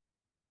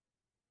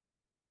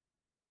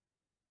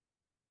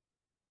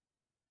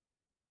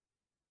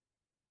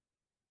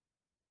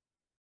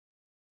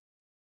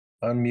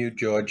 Unmute,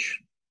 George.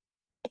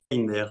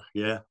 In there,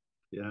 yeah.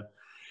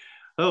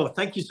 Oh,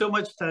 thank you so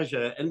much,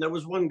 Taja. And there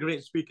was one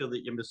great speaker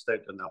that you missed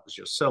out, and that was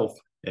yourself.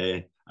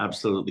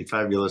 Absolutely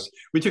fabulous.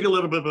 We took a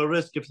little bit of a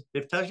risk.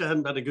 If Taja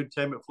hadn't had a good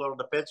time at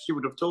Florida Pets, she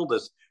would have told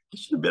us.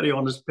 She's a very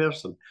honest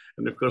person.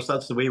 And of course,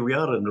 that's the way we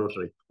are in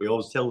Rotary. We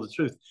always tell the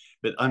truth.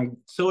 But I'm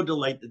so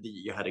delighted that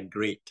you had a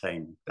great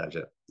time,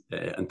 Taja.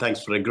 And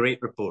thanks for a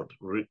great report.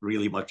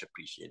 Really much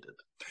appreciated.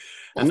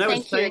 Well, and now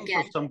thank it's time you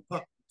again. for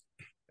some...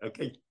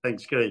 Okay,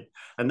 thanks, great.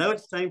 And now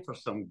it's time for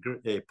some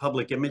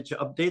public image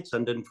updates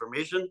and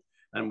information.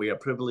 And we are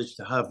privileged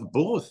to have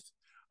both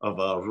of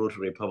our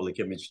Rotary Public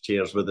Image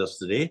chairs with us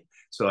today.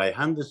 So I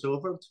hand this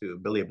over to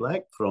Billy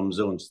Black from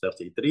Zones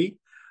 33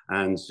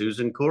 and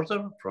Susan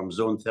Corter from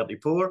Zone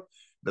 34.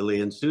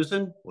 Billy and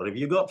Susan, what have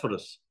you got for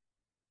us?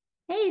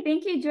 Hey,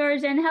 thank you,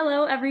 George, and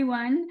hello,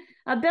 everyone.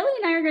 Billy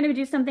and I are going to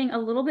do something a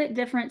little bit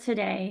different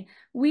today.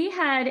 We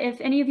had,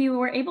 if any of you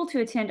were able to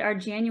attend our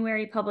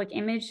January Public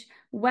Image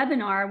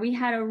webinar, we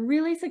had a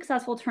really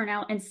successful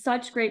turnout and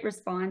such great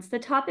response. The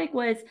topic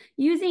was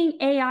using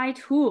AI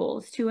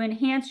tools to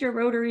enhance your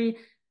Rotary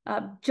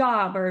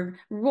job or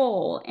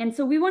role. And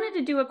so we wanted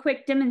to do a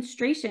quick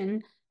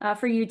demonstration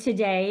for you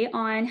today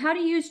on how to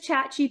use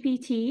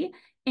ChatGPT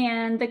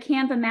and the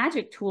Canva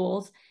Magic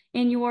tools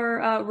in your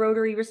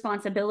Rotary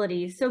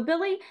responsibilities. So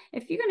Billy,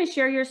 if you're going to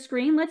share your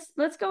screen,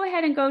 let's go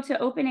ahead and go to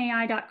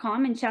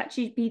openai.com and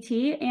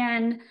ChatGPT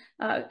and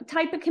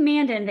type a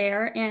command in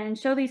there and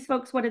show these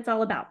folks what it's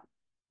all about.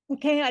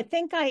 Okay, I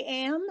think I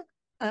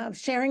am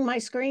sharing my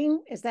screen.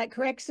 Is that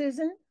correct,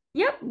 Susan?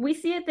 Yep, we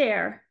see it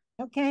there.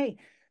 Okay,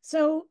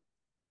 so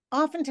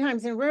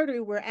oftentimes in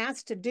Rotary, we're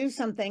asked to do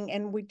something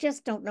and we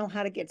just don't know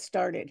how to get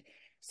started.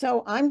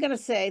 So I'm going to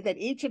say that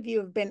each of you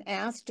have been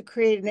asked to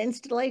create an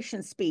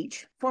installation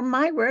speech for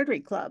my Rotary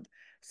Club.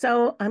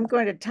 So I'm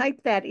going to type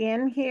that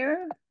in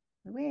here.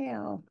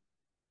 Well,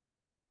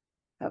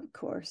 of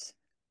course.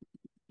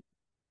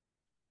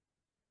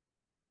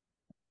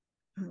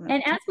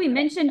 And as we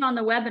mentioned on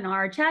the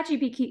webinar,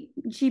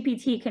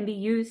 ChatGPT can be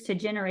used to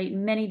generate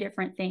many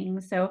different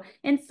things. So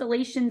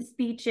installation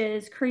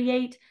speeches,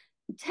 create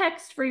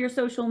text for your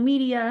social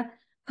media,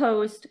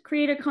 post,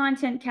 create a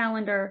content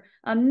calendar,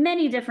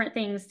 many different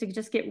things to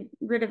just get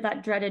rid of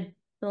that dreaded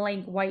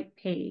blank white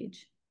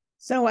page.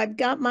 So I've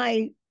got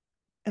my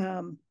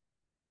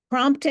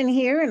prompt in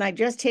here, and I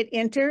just hit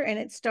enter, and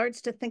it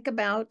starts to think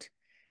about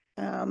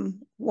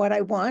what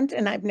I want,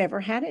 and I've never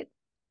had it.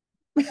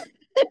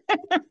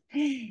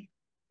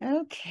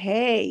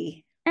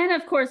 Okay. And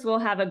of course, we'll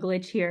have a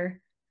glitch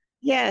here.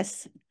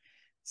 Yes.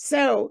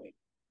 So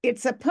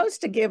it's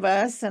supposed to give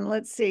us, and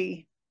let's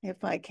see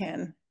if I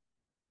can,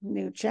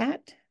 new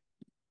chat.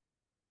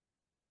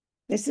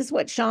 This is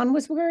what Sean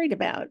was worried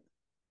about.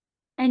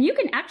 And you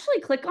can actually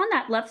click on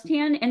that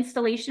left-hand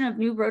installation of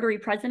new Rotary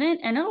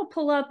President, and it'll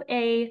pull up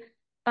a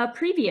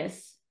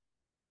previous.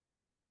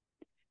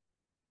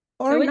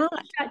 Or so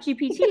not.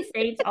 ChatGPT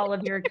states all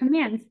of your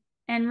commands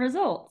and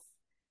results.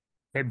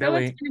 Hey,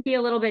 Billy. So it's going to be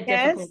a little bit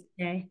difficult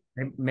today.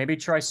 Maybe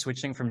try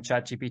switching from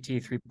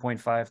ChatGPT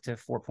 3.5 to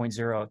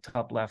 4.0,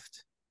 top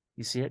left.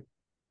 You see it?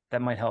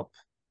 That might help.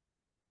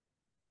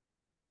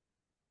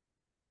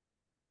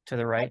 To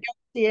the right. I don't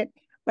see it,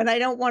 but I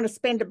don't want to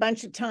spend a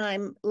bunch of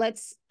time.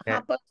 Let's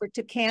hop over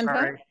to Canva.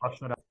 Sorry, I'll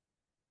shut up.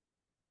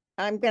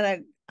 I'm going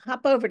to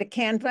hop over to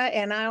Canva,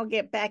 and I'll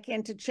get back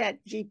into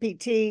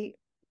ChatGPT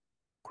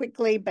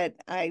quickly, but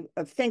I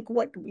think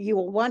what you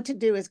will want to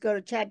do is go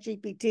to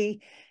ChatGPT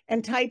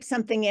and type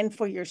something in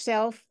for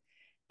yourself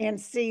and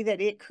see that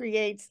it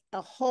creates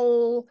a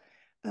whole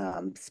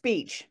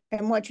speech.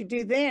 And what you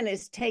do then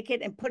is take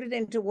it and put it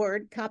into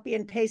Word, copy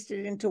and paste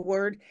it into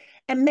Word,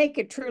 and make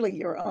it truly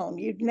your own.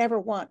 You'd never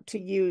want to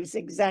use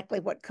exactly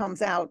what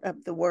comes out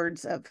of the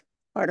words of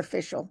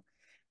artificial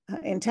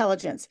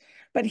intelligence.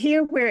 But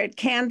here we're at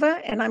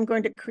Canva, and I'm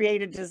going to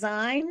create a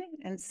design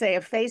and say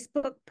a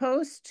Facebook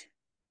post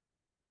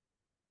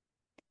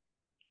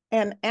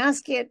and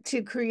ask it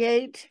to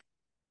create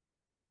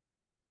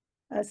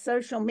a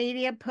social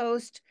media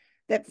post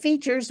that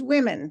features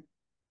women.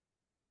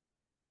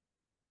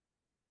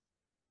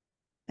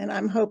 And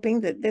I'm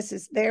hoping that this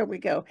is, there we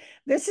go.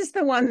 This is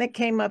the one that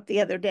came up the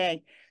other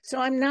day. So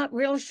I'm not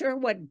real sure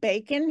what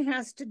bacon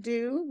has to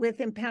do with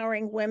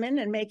empowering women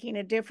and making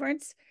a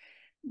difference,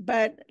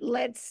 but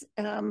let's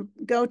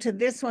go to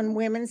this one,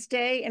 Women's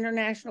Day,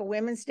 International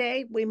Women's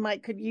Day. We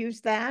could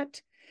use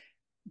that,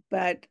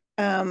 but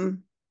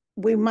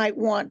we might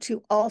want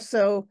to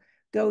also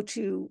go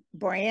to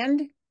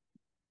brand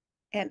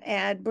and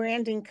add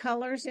branding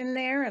colors in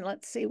there. And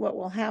let's see what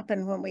will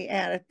happen when we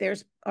add it.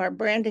 There's our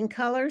branding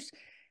colors,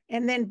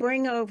 and then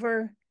bring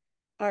over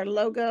our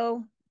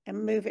logo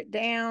and move it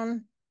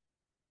down.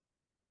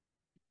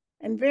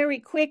 And very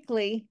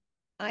quickly,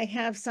 I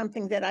have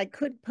something that I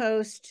could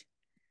post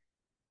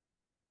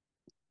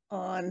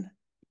on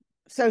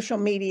social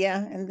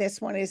media, and this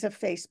one is a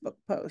Facebook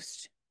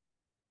post.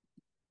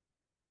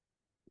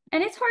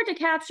 And it's hard to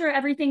capture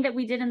everything that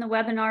we did in the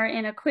webinar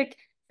in a quick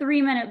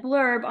 3-minute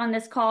blurb on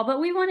this call,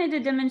 but we wanted to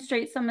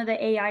demonstrate some of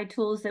the AI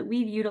tools that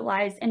we've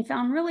utilized and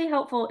found really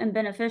helpful and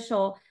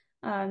beneficial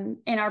in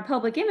our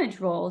public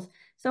image roles.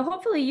 So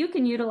hopefully you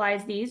can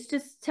utilize these.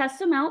 Just test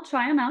them out,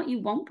 try them out. You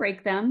won't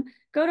break them.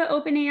 Go to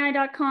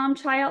openai.com,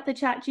 try out the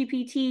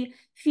ChatGPT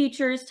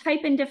features,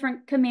 type in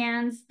different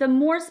commands. The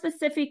more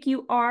specific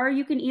you are,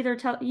 you can even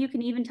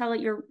tell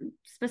it your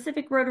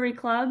specific Rotary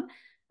Club.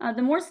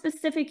 The more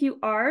specific you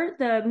are,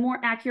 the more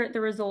accurate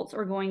the results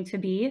are going to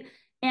be.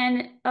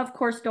 And of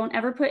course, don't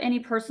ever put any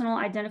personal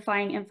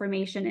identifying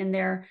information in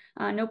there,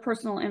 no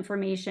personal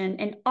information,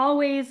 and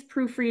always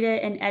proofread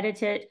it and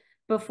edit it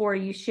before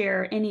you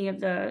share any of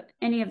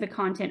the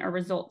content or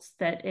results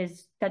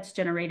that's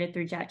generated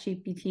through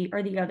ChatGPT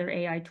or the other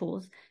AI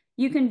tools.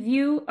 You can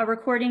view a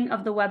recording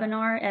of the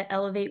webinar at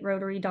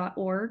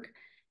elevaterotary.org.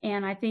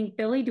 And I think,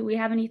 Billy, do we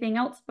have anything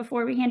else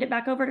before we hand it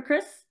back over to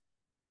Chris?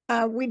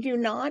 We do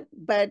not,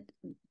 but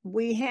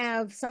we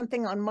have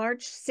something on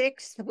March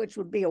 6th, which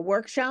would be a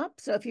workshop.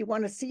 So if you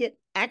want to see it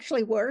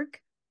actually work,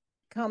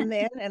 come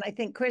then. And I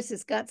think Chris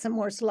has got some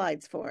more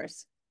slides for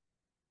us.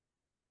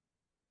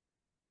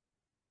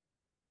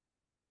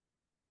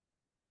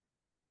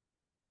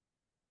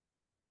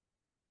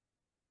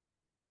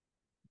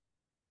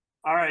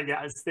 All right,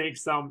 guys,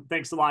 thanks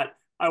a lot.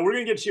 We're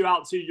going to get you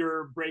out to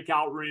your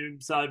breakout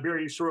rooms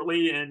very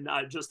shortly. And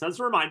just as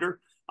a reminder,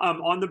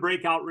 on the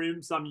breakout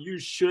rooms, you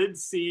should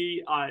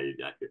see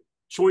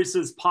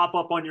choices pop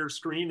up on your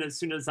screen as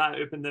soon as I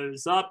open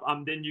those up.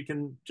 Then you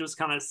can just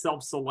kind of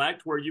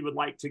self-select where you would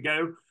like to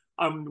go.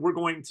 We're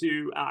going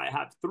to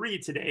have 3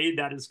 today.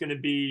 That is going to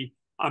be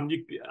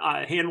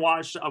hand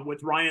wash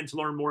with Ryan to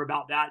learn more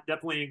about that.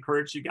 Definitely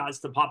encourage you guys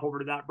to pop over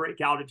to that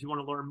breakout if you want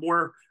to learn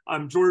more.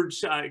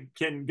 George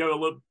can go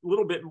a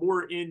little bit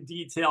more in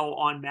detail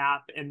on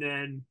MAP, and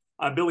then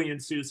Billy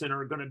and Susan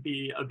are going to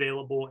be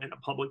available in a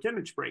public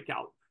image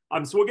breakout.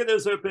 So we'll get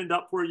those opened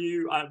up for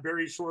you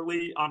very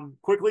shortly.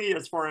 Quickly,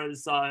 as far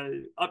as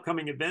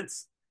upcoming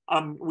events,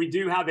 we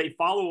do have a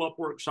follow-up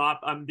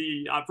workshop.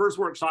 The first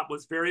workshop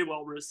was very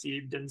well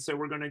received, and so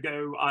we're going to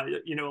go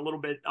a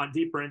little bit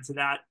deeper into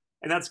that.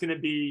 And that's going to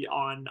be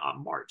on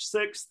March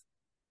 6th.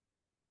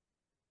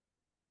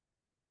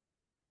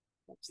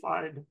 Next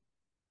slide.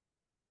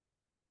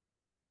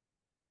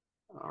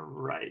 All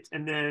right.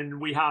 And then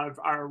we have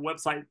our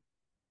website.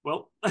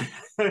 Well,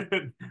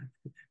 and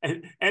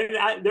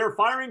they're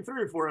firing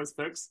through for us,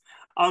 folks.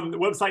 The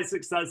website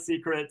Success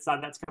Secrets,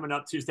 that's coming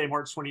up Tuesday,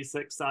 March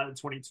 26,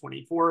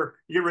 2024.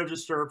 You can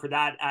register for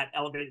that at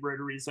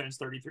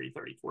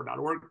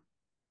elevaterotaryzones3334.org.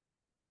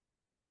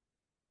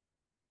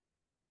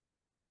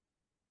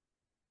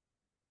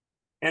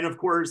 And of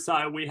course,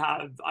 we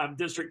have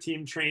district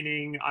team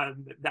training.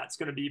 That's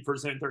going to be for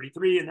Zone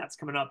 33, and that's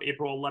coming up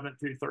April 11th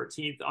through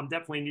 13th.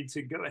 Definitely need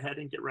to go ahead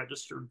and get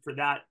registered for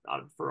that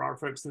for our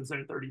folks in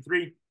Zone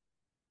 33.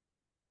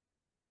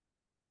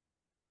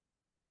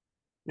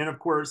 And of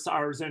course,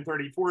 our Zone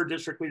 34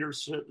 District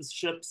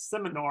Leadership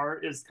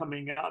Seminar is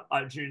coming up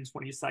June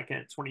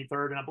 22nd,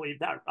 23rd, and I believe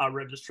that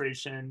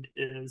registration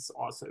is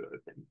also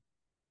open.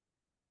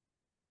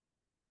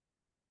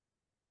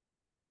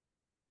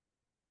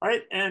 All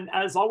right, and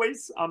as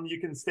always, you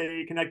can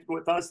stay connected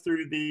with us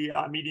through the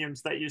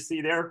mediums that you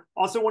see there.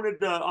 Also wanted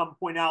to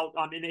point out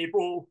in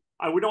April,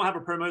 we don't have a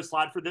promo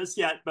slide for this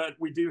yet, but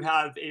we do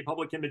have a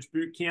public image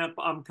boot camp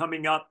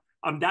coming up.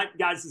 That,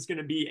 guys, is going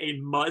to be a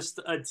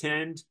must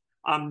attend.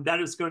 That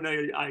is going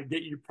to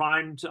get you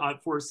primed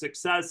for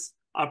success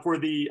for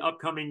the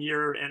upcoming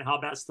year and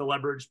how best to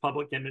leverage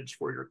public image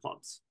for your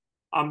clubs.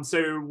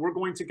 So we're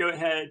going to go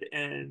ahead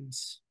and,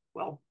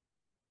 well,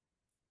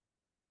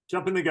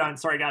 jump in the gun.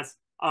 Sorry, guys.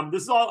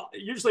 This is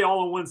usually all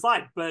on one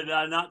slide, but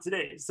not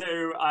today. So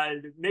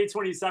May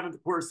 27th,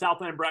 of course,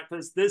 Southland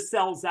Breakfast. This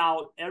sells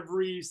out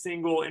every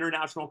single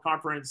international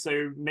conference.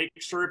 So make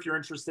sure if you're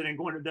interested in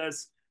going to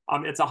this,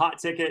 it's a hot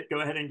ticket. Go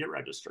ahead and get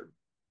registered.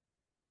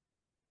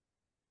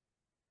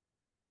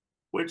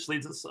 Which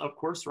leads us, of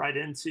course, right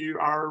into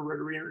our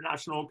Rotary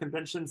International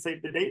Convention.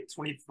 Save the date,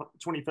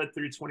 25th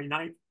through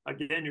 29th.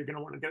 Again, you're going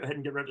to want to go ahead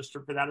and get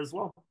registered for that as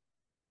well.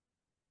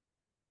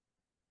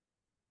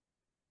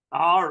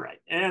 All right,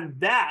 and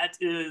that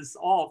is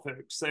all,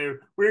 folks. So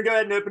we're gonna go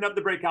ahead and open up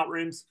the breakout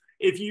rooms.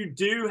 If you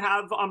do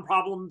have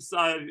problems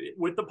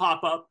with the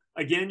pop-up,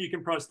 again, you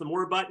can press the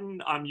More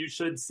button. You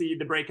should see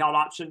the breakout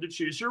option to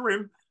choose your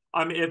room.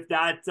 If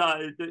that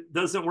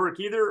doesn't work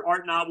either,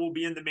 Art and I will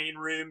be in the main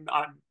room.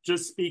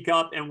 Just speak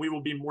up and we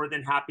will be more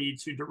than happy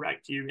to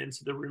direct you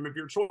into the room of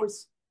your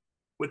choice.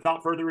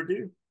 Without further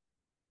ado,